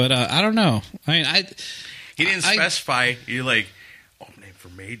that, but I don't know. I mean, he didn't specify. You're like opening for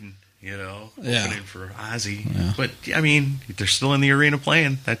Maiden, opening for Ozzy. Yeah. But I mean, they're still in the arena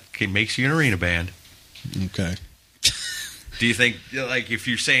playing. That makes you an arena band. Okay. Do you think, like, if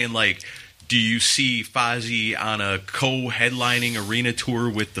you're saying like, do you see Fozzy on a co-headlining arena tour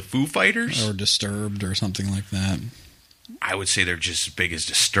with the Foo Fighters? Or Disturbed or something like that? I would say they're just as big as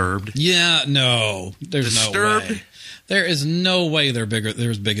Disturbed. Yeah, no. There's Disturbed? no way. There is no way they're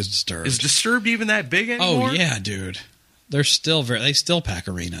as big as Disturbed. Is Disturbed even that big anymore? Oh, yeah, dude. They still pack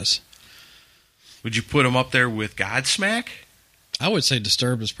arenas. Would you put them up there with Godsmack? I would say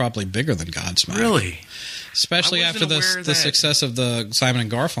Disturbed is probably bigger than Godsmack. Really? Especially after the success of the Simon and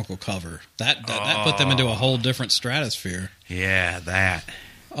Garfunkel cover. That put them into a whole different stratosphere. Yeah, that.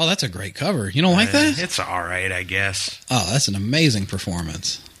 Oh, that's a great cover. You don't like that? It's all right, I guess. Oh, that's an amazing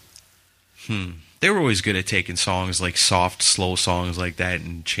performance. They were always good at taking songs like soft, slow songs like that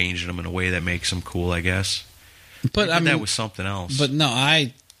and changing them in a way that makes them cool, I guess. But I mean, that was something else. But no,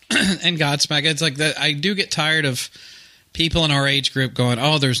 and Godsmack, it's like that. I do get tired of people in our age group going,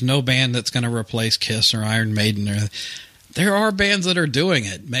 "Oh, there's no band that's going to replace Kiss or Iron Maiden." There are bands that are doing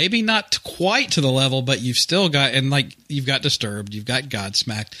it. Maybe not quite to the level, but you've still got, and like you've got Disturbed, you've got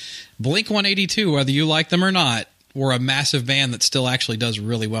Godsmack, Blink-182. Whether you like them or not, were a massive band that still actually does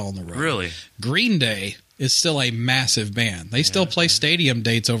really well on the road. Really, Green Day is still a massive band. They still play stadium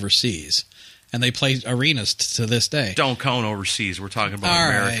dates overseas. And they play arenas to this day. Don't count overseas. We're talking about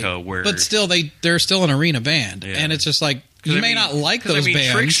America, where, but still, they're still an arena band, and it's just like you may not like those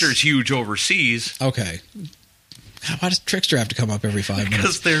bands. Trickster's huge overseas. Okay, why does Trickster have to come up every 5 minutes?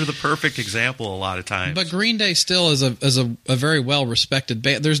 Because they're the perfect example a lot of times. But Green Day still is a very well respected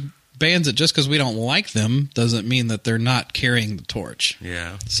band. There's bands that just because we don't like them doesn't mean that they're not carrying the torch.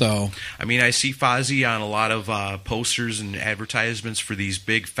 Yeah. So, I mean, I see Fozzy on a lot of posters and advertisements for these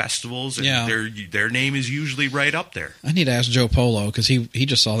big festivals, and their name is usually right up there. I need to ask Joe Polo because he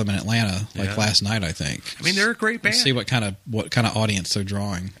just saw them in Atlanta last night, I think. I mean, they're a great band. Let's see what kind of audience they're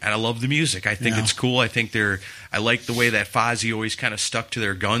drawing. And I love the music. I think it's cool. I think I like the way that Fozzy always kind of stuck to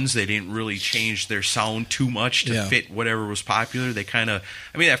their guns. They didn't really change their sound too much to fit whatever was popular. They kind of,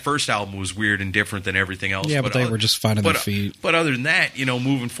 I mean, that first album was weird and different than everything else. Yeah, but they were just finding their feet. But other than that,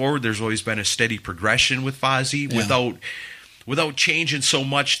 moving forward, there's always been a steady progression with Fozzy without changing so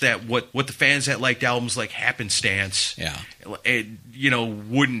much that what the fans that liked albums like Happenstance,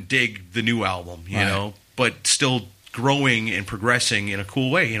 wouldn't dig the new album, you know, but still growing and progressing in a cool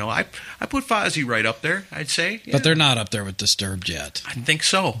way. I put Fozzy right up there, I'd say. Yeah. But they're not up there with Disturbed yet. I think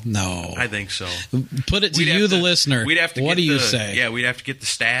so. No. I think so. Put it to you, the listener. We'd have to what do you say? Yeah, we'd have to get the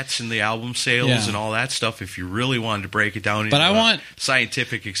stats and the album sales and all that stuff if you really wanted to break it down into a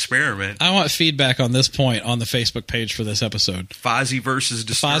scientific experiment. I want feedback on this point on the Facebook page for this episode. Fozzy versus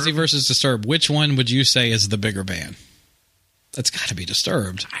Disturbed. Fozzy versus Disturbed. Which one would you say is the bigger band? That's got to be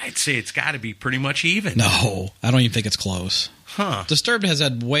Disturbed. I'd say it's got to be pretty much even. No, I don't even think it's close. Huh. Disturbed has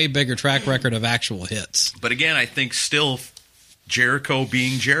had way bigger track record of actual hits. But again, I think still Jericho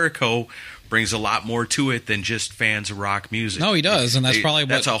being Jericho brings a lot more to it than just fans of rock music. No, he does, and that's probably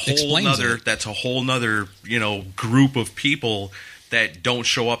what explains it. That's a whole nother, group of people that don't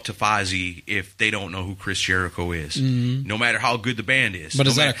show up to Fozzy if they don't know who Chris Jericho is, no matter how good the band is. But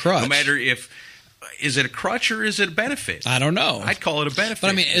is that a crutch? No matter is it a crutch or is it a benefit? I don't know. I'd call it a benefit. But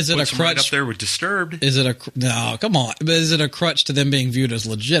I mean, is it a crutch? Right up there with Disturbed. No, come on. But is it a crutch to them being viewed as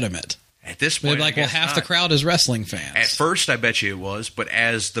legitimate? At this point, they're like, well, half the crowd is wrestling fans. At first, I bet you it was, but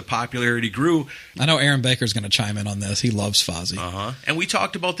as the popularity grew, I know Aaron Baker's going to chime in on this. He loves Fozzy. And we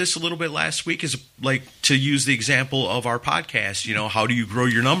talked about this a little bit last week, as like to use the example of our podcast. How do you grow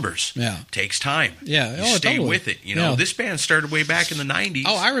your numbers? Yeah, takes time. Yeah, you stay with it. This band started way back in the '90s.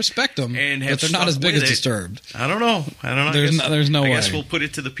 Oh, I respect them, but they're not as big as Disturbed. I don't know. There's no way. I guess we'll put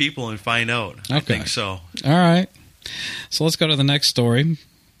it to the people and find out. Okay. I think so. All right. So let's go to the next story.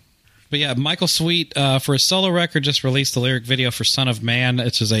 But yeah, Michael Sweet, for his solo record, just released the lyric video for Son of Man.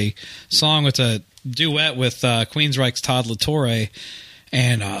 It's just a song with a duet with Queensryche's Todd La Torre.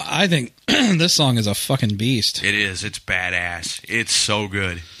 And I think this song is a fucking beast. It is. It's badass. It's so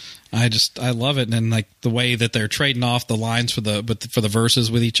good. I love it, and like the way that they're trading off the lines for the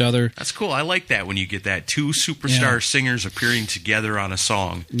verses with each other. That's cool. I like that when you get that two superstar singers appearing together on a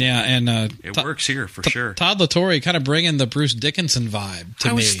song. Yeah, and it works here for sure. Todd La Torre kind of bringing the Bruce Dickinson vibe to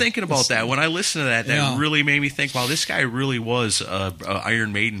me. I was thinking about that when I listened to that. That really made me think. Wow, this guy really was a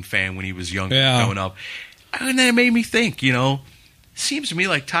Iron Maiden fan when he was young, growing up, and then it made me think. Seems to me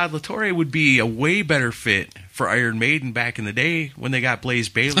like Todd La Torre would be a way better fit for Iron Maiden back in the day when they got Blaze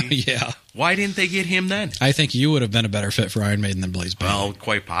Bayley. Yeah. Why didn't they get him then? I think you would have been a better fit for Iron Maiden than Blaze Bayley. Well,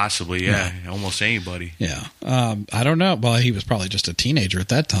 quite possibly, yeah. Almost anybody. Yeah. I don't know. Well, he was probably just a teenager at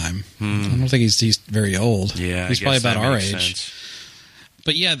that time. I don't think he's very old. Yeah, he's probably about our age. Sense.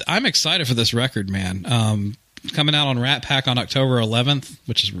 But yeah, I'm excited for this record, man. Coming out on Rat Pack on October 11th,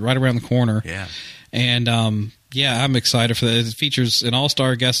 which is right around the corner. Yeah. And I'm excited for that. It features an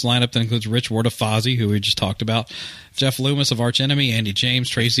all-star guest lineup that includes Rich Ward of Fozzy, who we just talked about, Jeff Loomis of Arch Enemy, Andy James,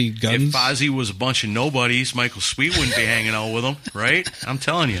 Tracy Guns. If Fozzy was a bunch of nobodies, Michael Sweet wouldn't be hanging out with them, right? I'm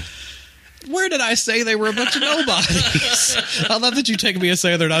telling you. Where did I say they were a bunch of nobodies? I love that you take me and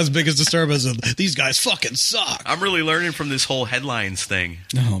say they're not as big as Disturbed, and these guys fucking suck. I'm really learning from this whole headlines thing.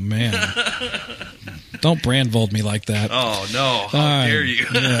 Oh, man. Don't Brandvold me like that. Oh, no. How dare you?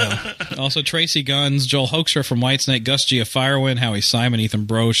 Yeah. Also, Tracy Guns, Joel Hoekstra from Whitesnake, Gus G of Firewind, Howie Simon, Ethan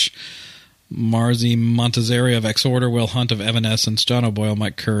Broche, Marzi Montazeri of Exorder, Will Hunt of Evanescence, John O'Boyle,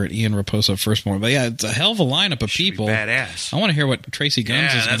 Mike Kerr, Ian Raposo of Firstborn. But yeah, it's a hell of a lineup of people. Badass. I want to hear what Tracy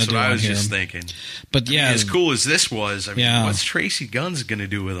Guns is going to do on here. That's what I was just thinking. But yeah, as cool as this was, what's Tracy Guns going to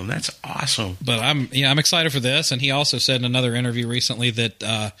do with him? That's awesome. But I'm excited for this. And he also said in another interview recently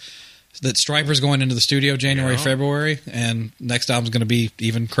that Stryper's going into the studio January, February, and next album's going to be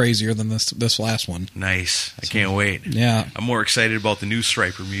even crazier than this last one. Nice. I can't wait. Yeah. I'm more excited about the new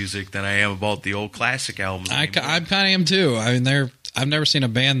Stryper music than I am about the old classic albums. I kind of am too. I mean, I've never seen a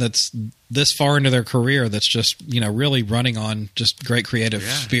band that's this far into their career that's just, really running on just great creative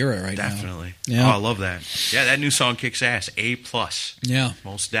spirit right definitely. Now. Yeah. Oh, I love that. Yeah, that new song kicks ass. A+. Yeah.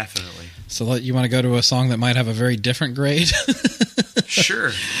 Most definitely. So you want to go to a song that might have a very different grade?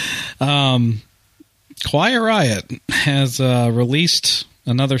 Sure. Quiet Riot has released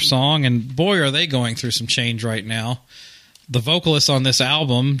another song, and boy, are they going through some change right now. The vocalist on this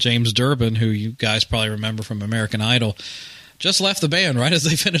album, James Durbin, who you guys probably remember from American Idol, just left the band right as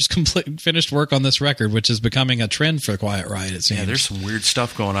they finished work on this record, which is becoming a trend for Quiet Riot, it seems. Yeah, there's some weird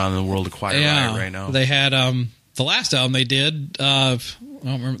stuff going on in the world of Quiet Riot right now. They had the last album they did, I don't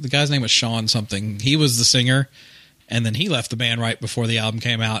remember, the guy's name was Sean something. He was the singer. And then he left the band right before the album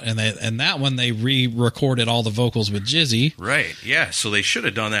came out, and that one they re-recorded all the vocals with Jizzy. Right, yeah. So they should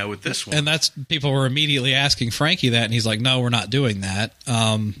have done that with this one. And people were immediately asking Frankie that, and he's like, "No, we're not doing that."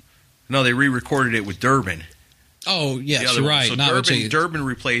 No, they re-recorded it with Durbin. Oh, yes, you're right. So Durbin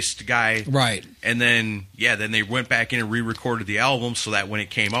replaced the guy. Right. And then they went back in and re-recorded the album so that when it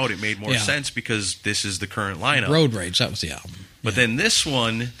came out, it made more sense because this is the current lineup. Road Rage, that was the album. But then this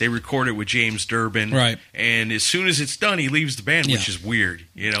one, they recorded with James Durbin. Right. And as soon as it's done, he leaves the band, which is weird,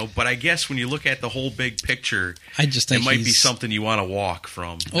 But I guess when you look at the whole big picture, I just think it might be something you want to walk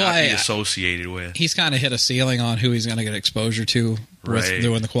from, not be associated with. He's kind of hit a ceiling on who he's going to get exposure to with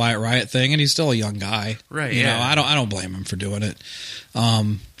doing the Quiet Riot thing, and he's still a young guy. Right, I don't blame him for doing it.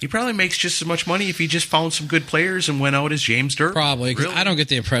 He probably makes just as much money if he just found some good players and went out as James Durbin. Probably. Really? I don't get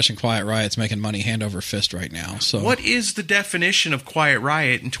the impression Quiet Riot's making money hand over fist right now. So, what is the definition of Quiet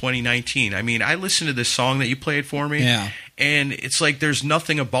Riot in 2019? I mean, I listened to this song that you played for me, and it's like there's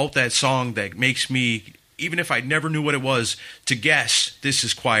nothing about that song that makes me, even if I never knew what it was, to guess this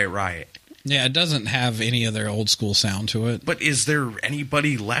is Quiet Riot. Yeah, it doesn't have any of their old school sound to it. But is there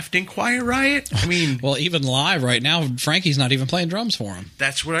anybody left in Quiet Riot? I mean, well, even live right now, Frankie's not even playing drums for him.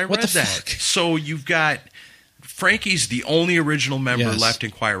 That's what I read. What the that. fuck? So you've got Frankie's the only original member Yes. left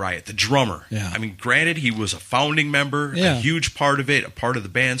in Quiet Riot, the drummer. Yeah. I mean, granted, he was a founding member, Yeah. a huge part of it, a part of the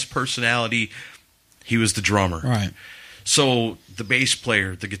band's personality. He was the drummer. Right. So the bass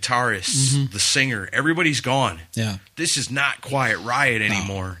player, the guitarist, the singer, everybody's gone. Yeah. This is not Quiet Riot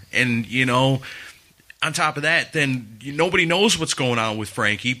anymore. And, on top of that, then nobody knows what's going on with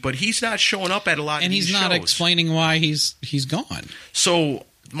Frankie, but he's not showing up at a lot And of these he's not shows. explaining why he's gone. So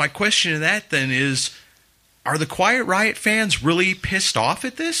my question to that then is, are the Quiet Riot fans really pissed off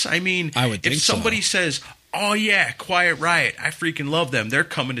at this? I mean, I would think if somebody so. says, oh yeah, Quiet Riot, I freaking love them, they're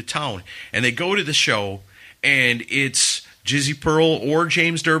coming to town, and they go to the show, and it's Jizzy Pearl or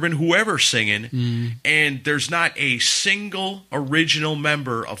James Durbin, whoever singing, and there's not a single original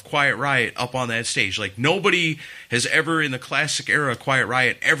member of Quiet Riot up on that stage. Like, nobody has ever, in the classic era of Quiet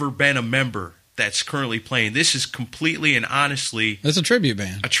Riot, ever been a member that's currently playing. This is completely and honestly It's a tribute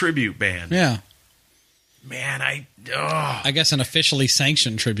band. a tribute band. Yeah. Man, I guess an officially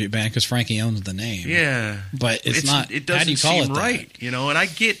sanctioned tribute band because Frankie owns the name. yeah. But it's not. It how doesn't do you call seem it that? right, And I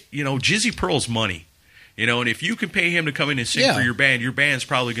get, Jizzy Pearl's money, and if you can pay him to come in and sing Yeah. for your band's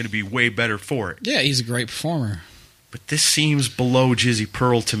probably going to be way better for it. Yeah, he's a great performer. But this seems below Jizzy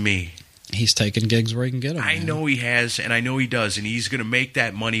Pearl to me. He's taking gigs where he can get them. I know he has, and I know he does, and he's going to make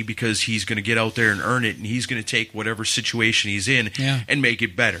that money because he's going to get out there and earn it, and he's going to take whatever situation he's in and make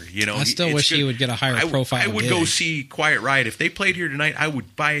it better. I still wish he would get a higher profile I would gig. go see Quiet Riot if they played here tonight. I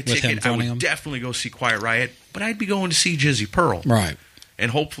would buy a With him ticket. I fronting would him? definitely go see Quiet Riot, but I'd be going to see Jizzy Pearl, Right.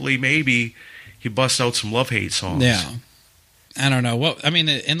 and hopefully maybe he busts out some love-hate songs. Yeah. I don't know what I mean,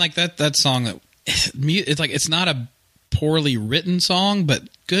 and like that song that it's like it's not a poorly written song, but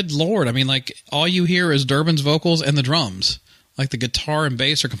good lord, I mean, like all you hear is Durbin's vocals and the drums. Like the guitar and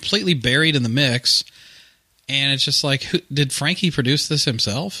bass are completely buried in the mix, and it's just like, did Frankie produce this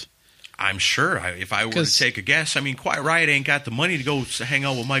himself? I'm sure. If I were to take a guess, I mean, Quiet Riot ain't got the money to go hang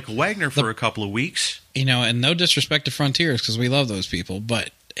out with Michael Wagner for a couple of weeks. And no disrespect to Frontiers because we love those people,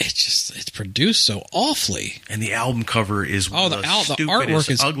 but it's produced so awfully. And the album cover is one of the stupidest, artwork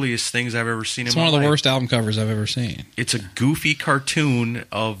is ugliest things I've ever seen in my life. It's one of the worst album covers I've ever seen. It's a goofy cartoon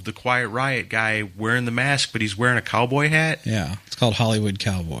of the Quiet Riot guy wearing the mask, but he's wearing a cowboy hat. Yeah, it's called Hollywood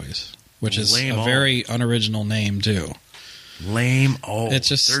Cowboys, which is Lame. a very unoriginal name too. Lame. It's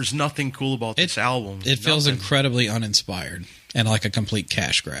just there's nothing cool about this album. It feels Nothing. incredibly uninspired and like a complete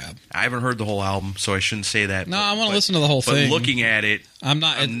cash grab. I haven't heard the whole album, so I shouldn't say that. No, I want to listen to the whole thing. But looking at it, I'm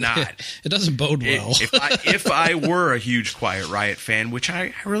not. It doesn't bode well. If I were a huge Quiet Riot fan, which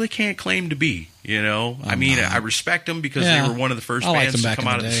I really can't claim to be, I mean, I respect them because they were one of the first bands to come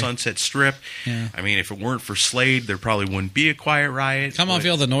out of the Sunset Strip. Yeah. I mean, if it weren't for Slade, there probably wouldn't be a Quiet Riot. Come On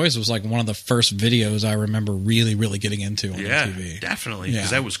Feel the Noise was like one of the first videos I remember really, really getting into on MTV. Definitely, because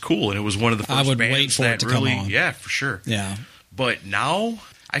that was cool, and it was one of the first I would bands wait for that it to really, come on. yeah, for sure. Yeah. But now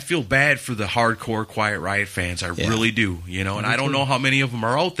I feel bad for the hardcore Quiet Riot fans. I really do, and I don't know how many of them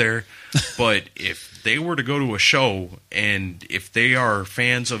are out there, but if they were to go to a show and if they are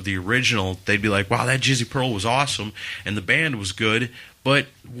fans of the original, they'd be like, wow, that Jizzy Pearl was awesome and the band was good, but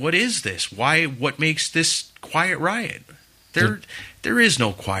what is this? What makes this Quiet Riot? There is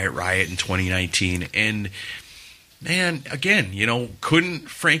no Quiet Riot in 2019, and man, again, couldn't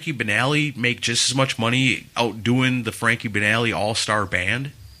Frankie Banali make just as much money outdoing the Frankie Banali All-Star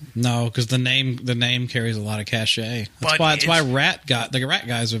Band? No, because the name carries a lot of cachet. That's why the Rat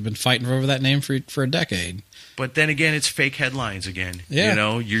guys have been fighting over that name for a decade. But then again, it's fake headlines again.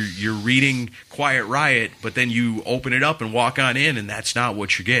 Yeah. You're reading Quiet Riot, but then you open it up and walk on in, and that's not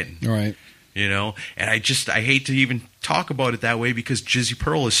what you're getting. Right. And I hate to even talk about it that way because Jizzy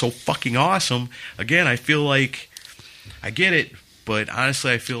Pearl is so fucking awesome. Again, I feel like I get it, but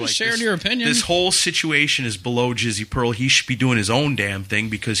honestly, I feel like your opinion. This whole situation is below Jizzy Pearl. He should be doing his own damn thing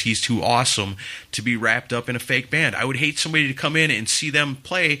because he's too awesome to be wrapped up in a fake band. I would hate somebody to come in and see them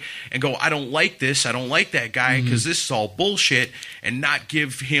play and go, I don't like this, I don't like that guy because this is all bullshit, and not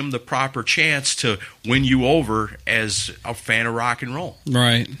give him the proper chance to win you over as a fan of rock and roll.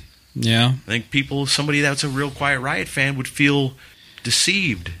 Right. Yeah. I think somebody that's a real Quiet Riot fan would feel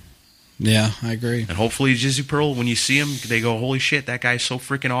deceived. Yeah, I agree. And hopefully Jizzy Pearl, when you see him, they go, holy shit, that guy's so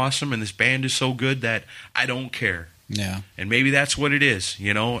freaking awesome and this band is so good that I don't care. Yeah. And maybe that's what it is,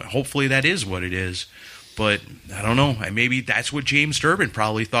 Hopefully that is what it is. But I don't know. Maybe that's what James Durbin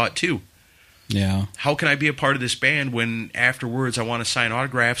probably thought too. Yeah. How can I be a part of this band when afterwards I want to sign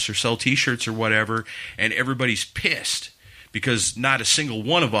autographs or sell T-shirts or whatever, and everybody's pissed because not a single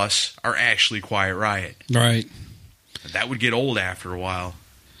one of us are actually Quiet Riot. Right. That would get old after a while.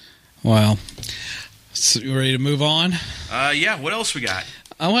 Well, so you ready to move on? Yeah, what else we got?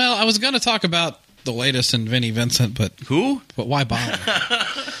 Well, I was going to talk about the latest in Vinnie Vincent, but Who? But why bother?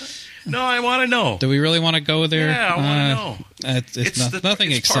 No, I want to know. Do we really want to go there? Yeah, I want to know. It's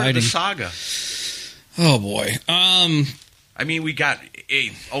nothing it's exciting. Part of the saga. Oh boy. I mean, we got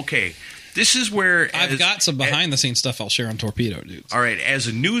okay. This is where I've got some behind the scenes stuff I'll share on Torpedo Dudes. All right, as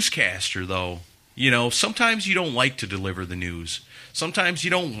a newscaster, though, sometimes you don't like to deliver the news. Sometimes you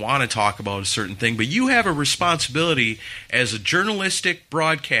don't want to talk about a certain thing, but you have a responsibility as a journalistic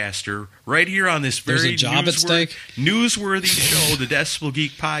broadcaster right here on this very newsworthy show, the Decibel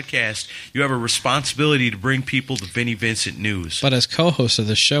Geek Podcast. You have a responsibility to bring people the Vinnie Vincent news. But as co-host of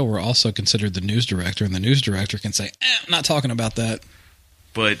this show, we're also considered the news director, and the news director can say, I'm not talking about that.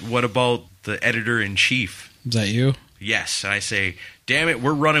 But what about the editor-in-chief? Is that you? Yes, and I say, damn it,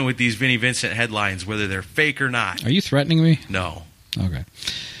 we're running with these Vinnie Vincent headlines, whether they're fake or not. Are you threatening me? No. Okay.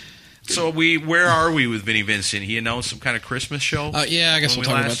 So where are we with Vinnie Vincent? He announced some kind of Christmas show? Yeah, I guess we'll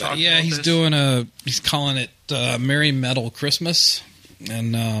talk about that. Yeah, he's calling it Merry Metal Christmas,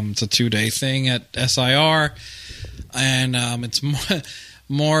 and it's a 2-day thing at SIR, and it's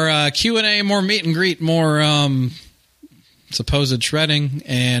more Q&A, more meet and greet, more supposed shredding,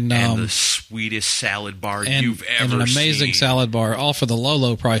 and the sweetest salad bar you've ever seen. And an amazing salad bar, all for the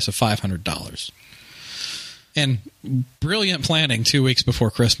low price of $500. And brilliant planning 2 weeks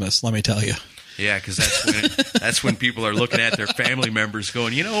before Christmas, let me tell you. Yeah, because that's when people are looking at their family members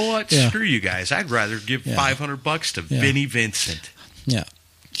going, you know what? Yeah. Screw you guys. I'd rather give $500 to Vinnie Vincent. Yeah.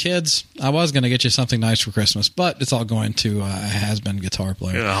 Kids, I was going to get you something nice for Christmas, but it's all going to a has-been guitar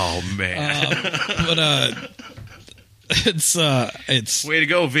player. Oh, man. It's way to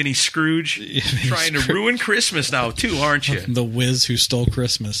go, Vinnie Scrooge. Trying to ruin Christmas now, too, aren't you? The whiz who stole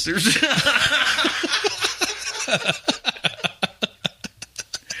Christmas.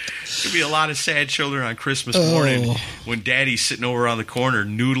 There'll be a lot of sad children on Christmas morning when Daddy's sitting over on the corner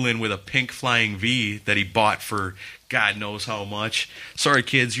noodling with a pink Flying V that he bought for God knows how much. Sorry,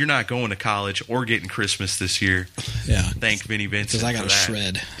 kids, you're not going to college or getting Christmas this year. Yeah. Thank Vinnie Vincent. Because I got to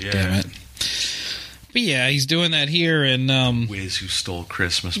shred. Yeah. Damn it. But yeah, he's doing that here, and Wiz who stole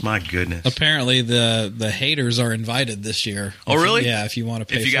Christmas. My goodness. Apparently, the haters are invited this year. Oh, really? Yeah, if you want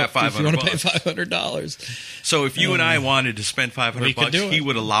to pay. If you got $500, if you want to pay $500. So if you and I wanted to spend $500, he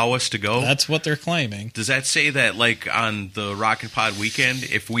would allow us to go. That's what they're claiming. Does that say that, like on the Rockin' Pod weekend,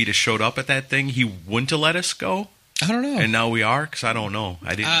 if we'd have showed up at that thing, he wouldn't have let us go? I don't know. And now we are? Because I don't know.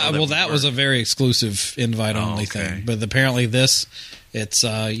 I didn't know that was a very exclusive invite-only thing. But apparently this, it's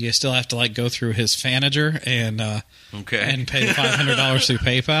you still have to go through his Fanager and pay the $500 through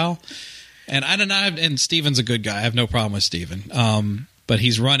PayPal. And I don't know. And Steven's a good guy. I have no problem with Steven. But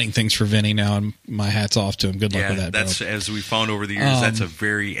he's running things for Vinny now, and my hat's off to him. Good luck with that. That's as we found over the years. That's a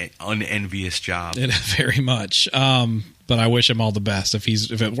very unenvious job. Very much. But I wish him all the best. If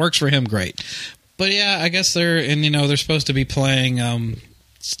it works for him, great. But yeah, I guess they're supposed to be playing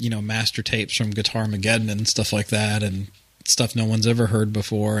master tapes from Guitarmageddon and stuff like that, and stuff no one's ever heard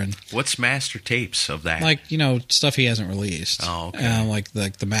before. And what's master tapes of that? Stuff he hasn't released. Oh, okay. Like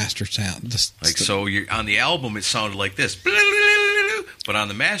the master sound. So you're on the album, it sounded like this, but on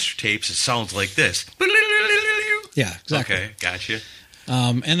the master tapes, it sounds like this. Yeah, exactly. Okay, gotcha.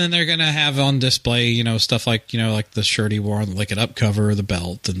 And then they're going to have on display, stuff like the shirt he wore on the Lick It Up cover, the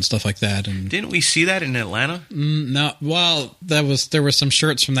belt, and stuff like that. And didn't we see that in Atlanta? No. Well, there were some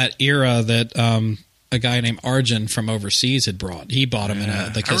shirts from that era that a guy named Arjun from overseas had brought. He bought them in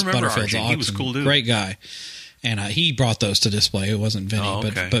his Butterfield's auction. He was a cool dude. Great guy. And he brought those to display. It wasn't Vinny,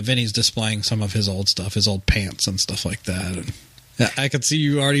 but Vinny's displaying some of his old stuff, his old pants and stuff like that. And I could see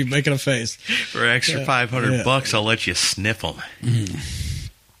you already making a face. For an extra $500, I'll let you sniff them.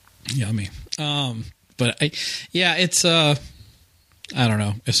 Yummy. But it's I don't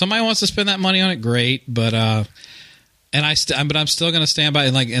know. If somebody wants to spend that money on it, great. But I'm still going to stand by.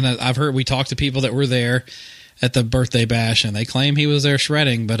 And I've heard we talked to people that were there at the birthday bash, and they claim he was there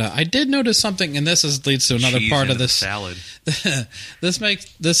shredding. But I did notice something, and this leads to another part of this salad.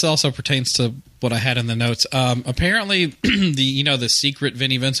 This also pertains to what I had in the notes. Apparently, the secret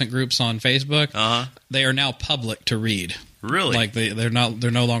Vinnie Vincent groups on Facebook, they are now public to read. Really? They're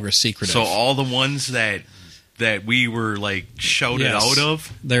no longer secretive. So all the ones that we were shouted out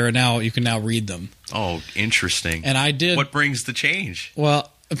of, you can now read them. Oh, interesting. And I did. What brings the change?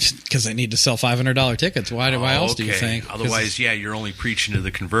 Well, because they need to sell $500 tickets. Why else do you think? Otherwise, you're only preaching to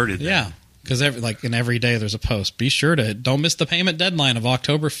the converted. Yeah. Because every day there's a post. Be sure to don't miss the payment deadline of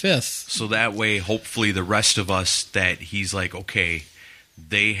October 5th. So that way, hopefully, the rest of us that he's like, okay,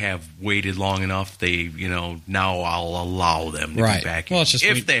 they have waited long enough. They, now I'll allow them to be back. Well, it's just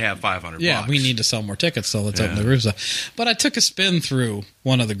if they have $500. Yeah, we need to sell more tickets, so let's open the groups up. But I took a spin through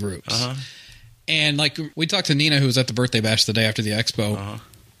one of the groups, and we talked to Nina, who was at the birthday bash the day after the expo,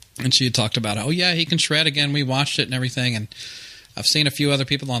 and she had talked about, he can shred again. We watched it and everything, and I've seen a few other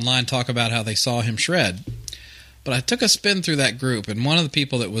people online talk about how they saw him shred. But I took a spin through that group, and one of the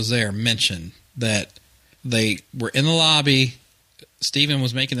people that was there mentioned that they were in the lobby. Steven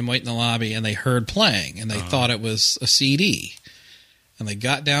was making them wait in the lobby, and they heard playing, and they thought it was a CD. And they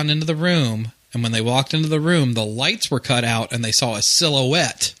got down into the room, and when they walked into the room, the lights were cut out, and they saw a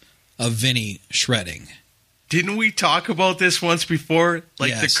silhouette of Vinny shredding. Didn't we talk about this once before?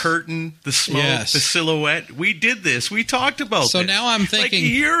 Yes. The curtain, the smoke, the silhouette. We did this. We talked about this. So now I'm thinking... Like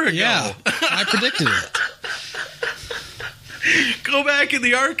a year ago. Yeah, I predicted it. Go back in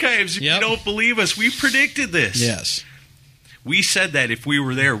the archives if you don't believe us. We predicted this. Yes. We said that if we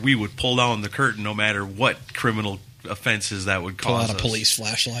were there, we would pull down the curtain no matter what criminal offenses that would cause us. Pull out a police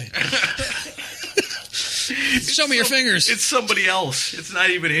flashlight. Show me your fingers. It's somebody else. It's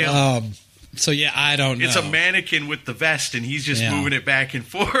not even him. So, I don't know. It's a mannequin with the vest, and he's just moving it back and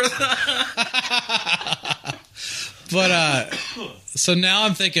forth. But, so now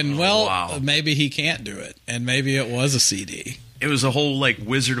I'm thinking, maybe he can't do it, and maybe it was a CD. It was a whole,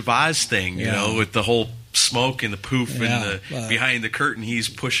 Wizard of Oz thing, you know, with the whole smoke and the poof and the behind the curtain, he's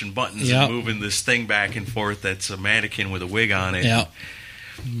pushing buttons and moving this thing back and forth that's a mannequin with a wig on it. Yeah.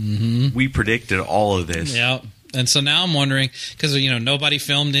 Mm-hmm. We predicted all of this. Yeah. And so now I'm wondering, because, nobody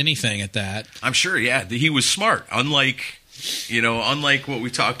filmed anything at that. I'm sure, he was smart. Unlike what we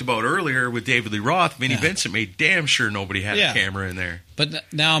talked about earlier with David Lee Roth, Vinnie Vincent made damn sure nobody had a camera in there.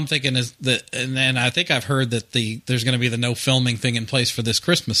 But now I'm thinking and then I think I've heard that there's going to be the no filming thing in place for this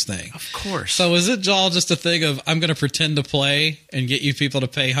Christmas thing. Of course. So is it all just a thing of I'm going to pretend to play and get you people to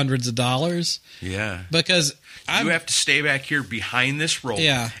pay hundreds of dollars? Yeah. Because you have to stay back here behind this rope.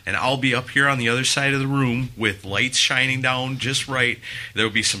 Yeah. And I'll be up here on the other side of the room with lights shining down just right. There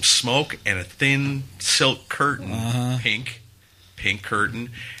will be some smoke and a thin silk curtain, pink curtain,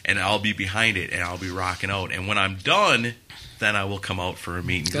 and I'll be behind it and I'll be rocking out. And when I'm done, then I will come out for a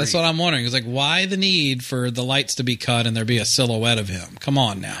meet and greet. That's what I'm wondering. It's why the need for the lights to be cut and there be a silhouette of him? Come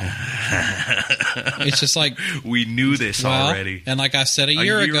on now. It's just we knew this already. And like I said a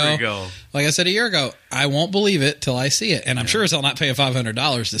year ago, I won't believe it till I see it. And I'm sure as hell not paying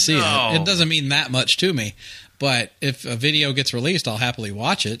 $500 to see it. It doesn't mean that much to me. But if a video gets released, I'll happily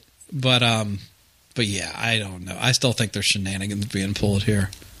watch it. But I don't know. I still think there's shenanigans being pulled here.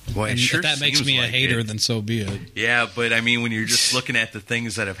 Boy, and if that makes me a hater, then so be it. Yeah, but I mean, when you're just looking at the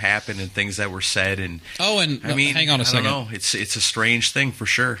things that have happened and things that were said, and hang on a second. I don't know. It's a strange thing for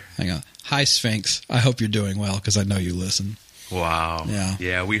sure. Hang on. Hi, Sphinx. I hope you're doing well because I know you listen. Wow.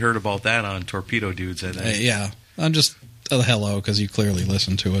 Yeah. We heard about that on Torpedo Dudes. I think. I'm just hello because you clearly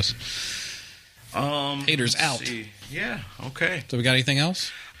listen to us. Haters out. See. Yeah. Okay. So we got anything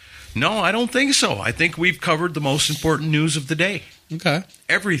else? No, I don't think so. I think we've covered the most important news of the day. Okay.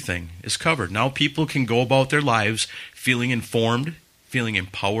 Everything is covered. Now people can go about their lives feeling informed, feeling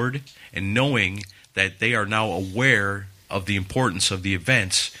empowered, and knowing that they are now aware of the importance of the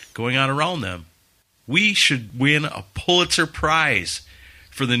events going on around them. We should win a Pulitzer Prize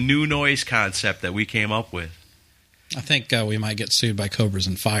for the new noise concept that we came up with. I think we might get sued by Cobras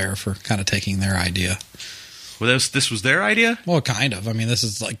and Fire for kind of taking their idea. Well, this was their idea? Well, kind of. I mean, this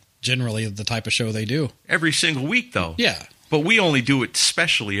is generally the type of show they do. Every single week, though. Yeah. But we only do it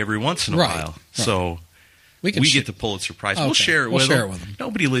specially every once in a while. Right. So we get the Pulitzer Prize. Okay. We'll share it with them.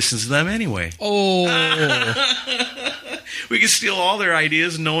 Nobody listens to them anyway. Oh. We can steal all their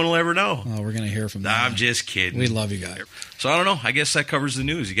ideas and no one will ever know. Oh, we're going to hear from them. I'm just kidding. We love you guys. So I don't know. I guess that covers the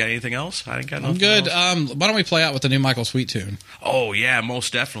news. You got anything else? I ain't got nothing else. I'm good. Why don't we play out with the new Michael Sweet tune? Oh, yeah,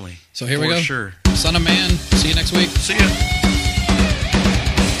 most definitely. So here we go. For sure. Son of Man. See you next week. See ya. Yeah.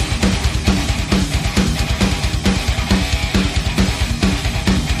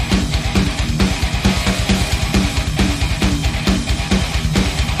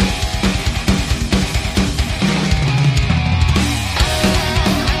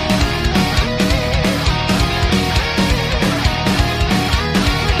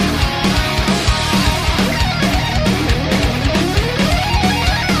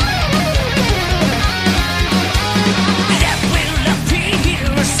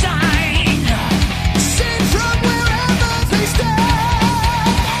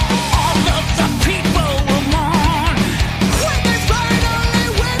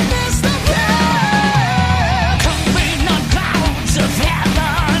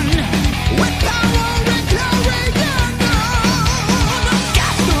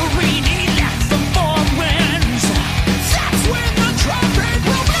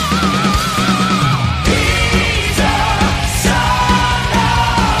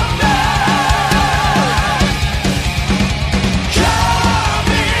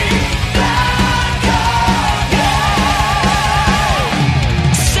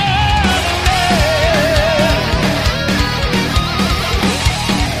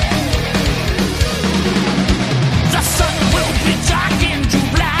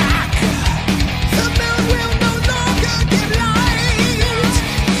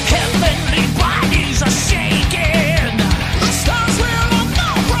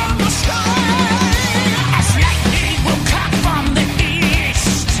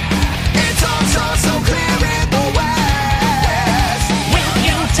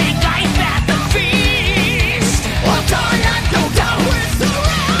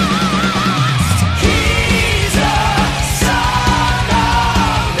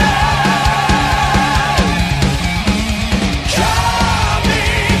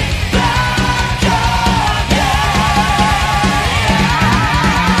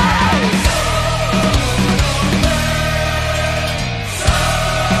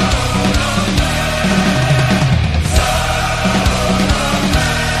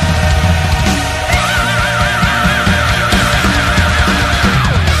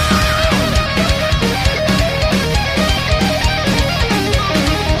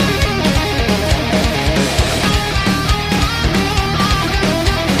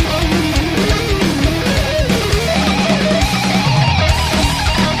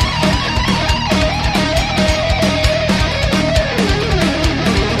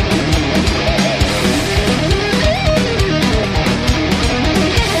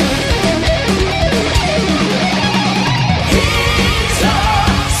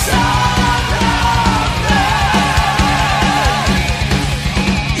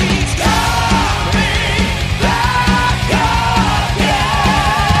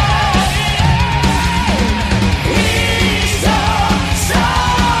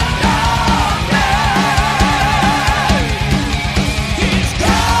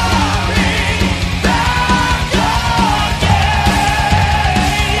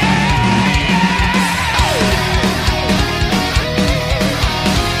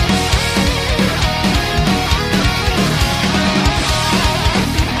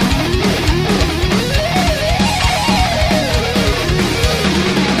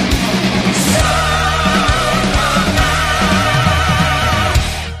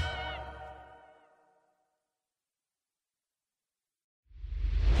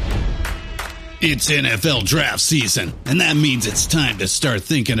 It's NFL draft season, and that means it's time to start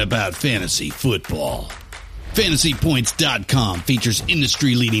thinking about fantasy football. FantasyPoints.com features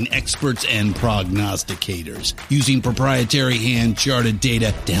industry-leading experts and prognosticators using proprietary hand-charted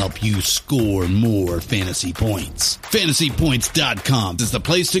data to help you score more fantasy points. FantasyPoints.com is the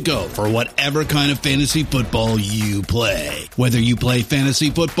place to go for whatever kind of fantasy football you play. Whether you play fantasy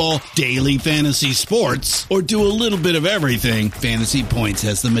football, daily fantasy sports, or do a little bit of everything, Fantasy Points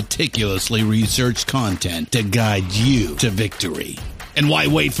has the meticulously researched content to guide you to victory. And why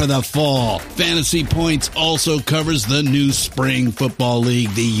wait for the fall? Fantasy Points also covers the new spring football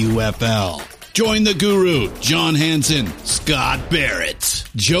league, the UFL. Join the guru, John Hansen, Scott Barrett,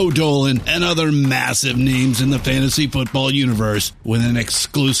 Joe Dolan, and other massive names in the fantasy football universe with an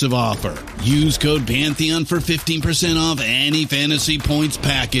exclusive offer. Use code Pantheon for 15% off any Fantasy Points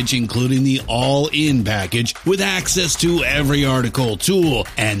package, including the all-in package, with access to every article, tool,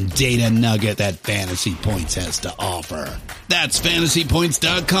 and data nugget that Fantasy Points has to offer. That's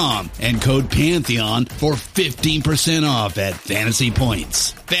FantasyPoints.com and code Pantheon for 15% off at Fantasy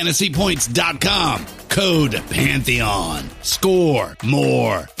Points. FantasyPoints.com, code Pantheon. Score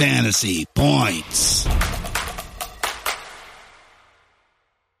more fantasy points.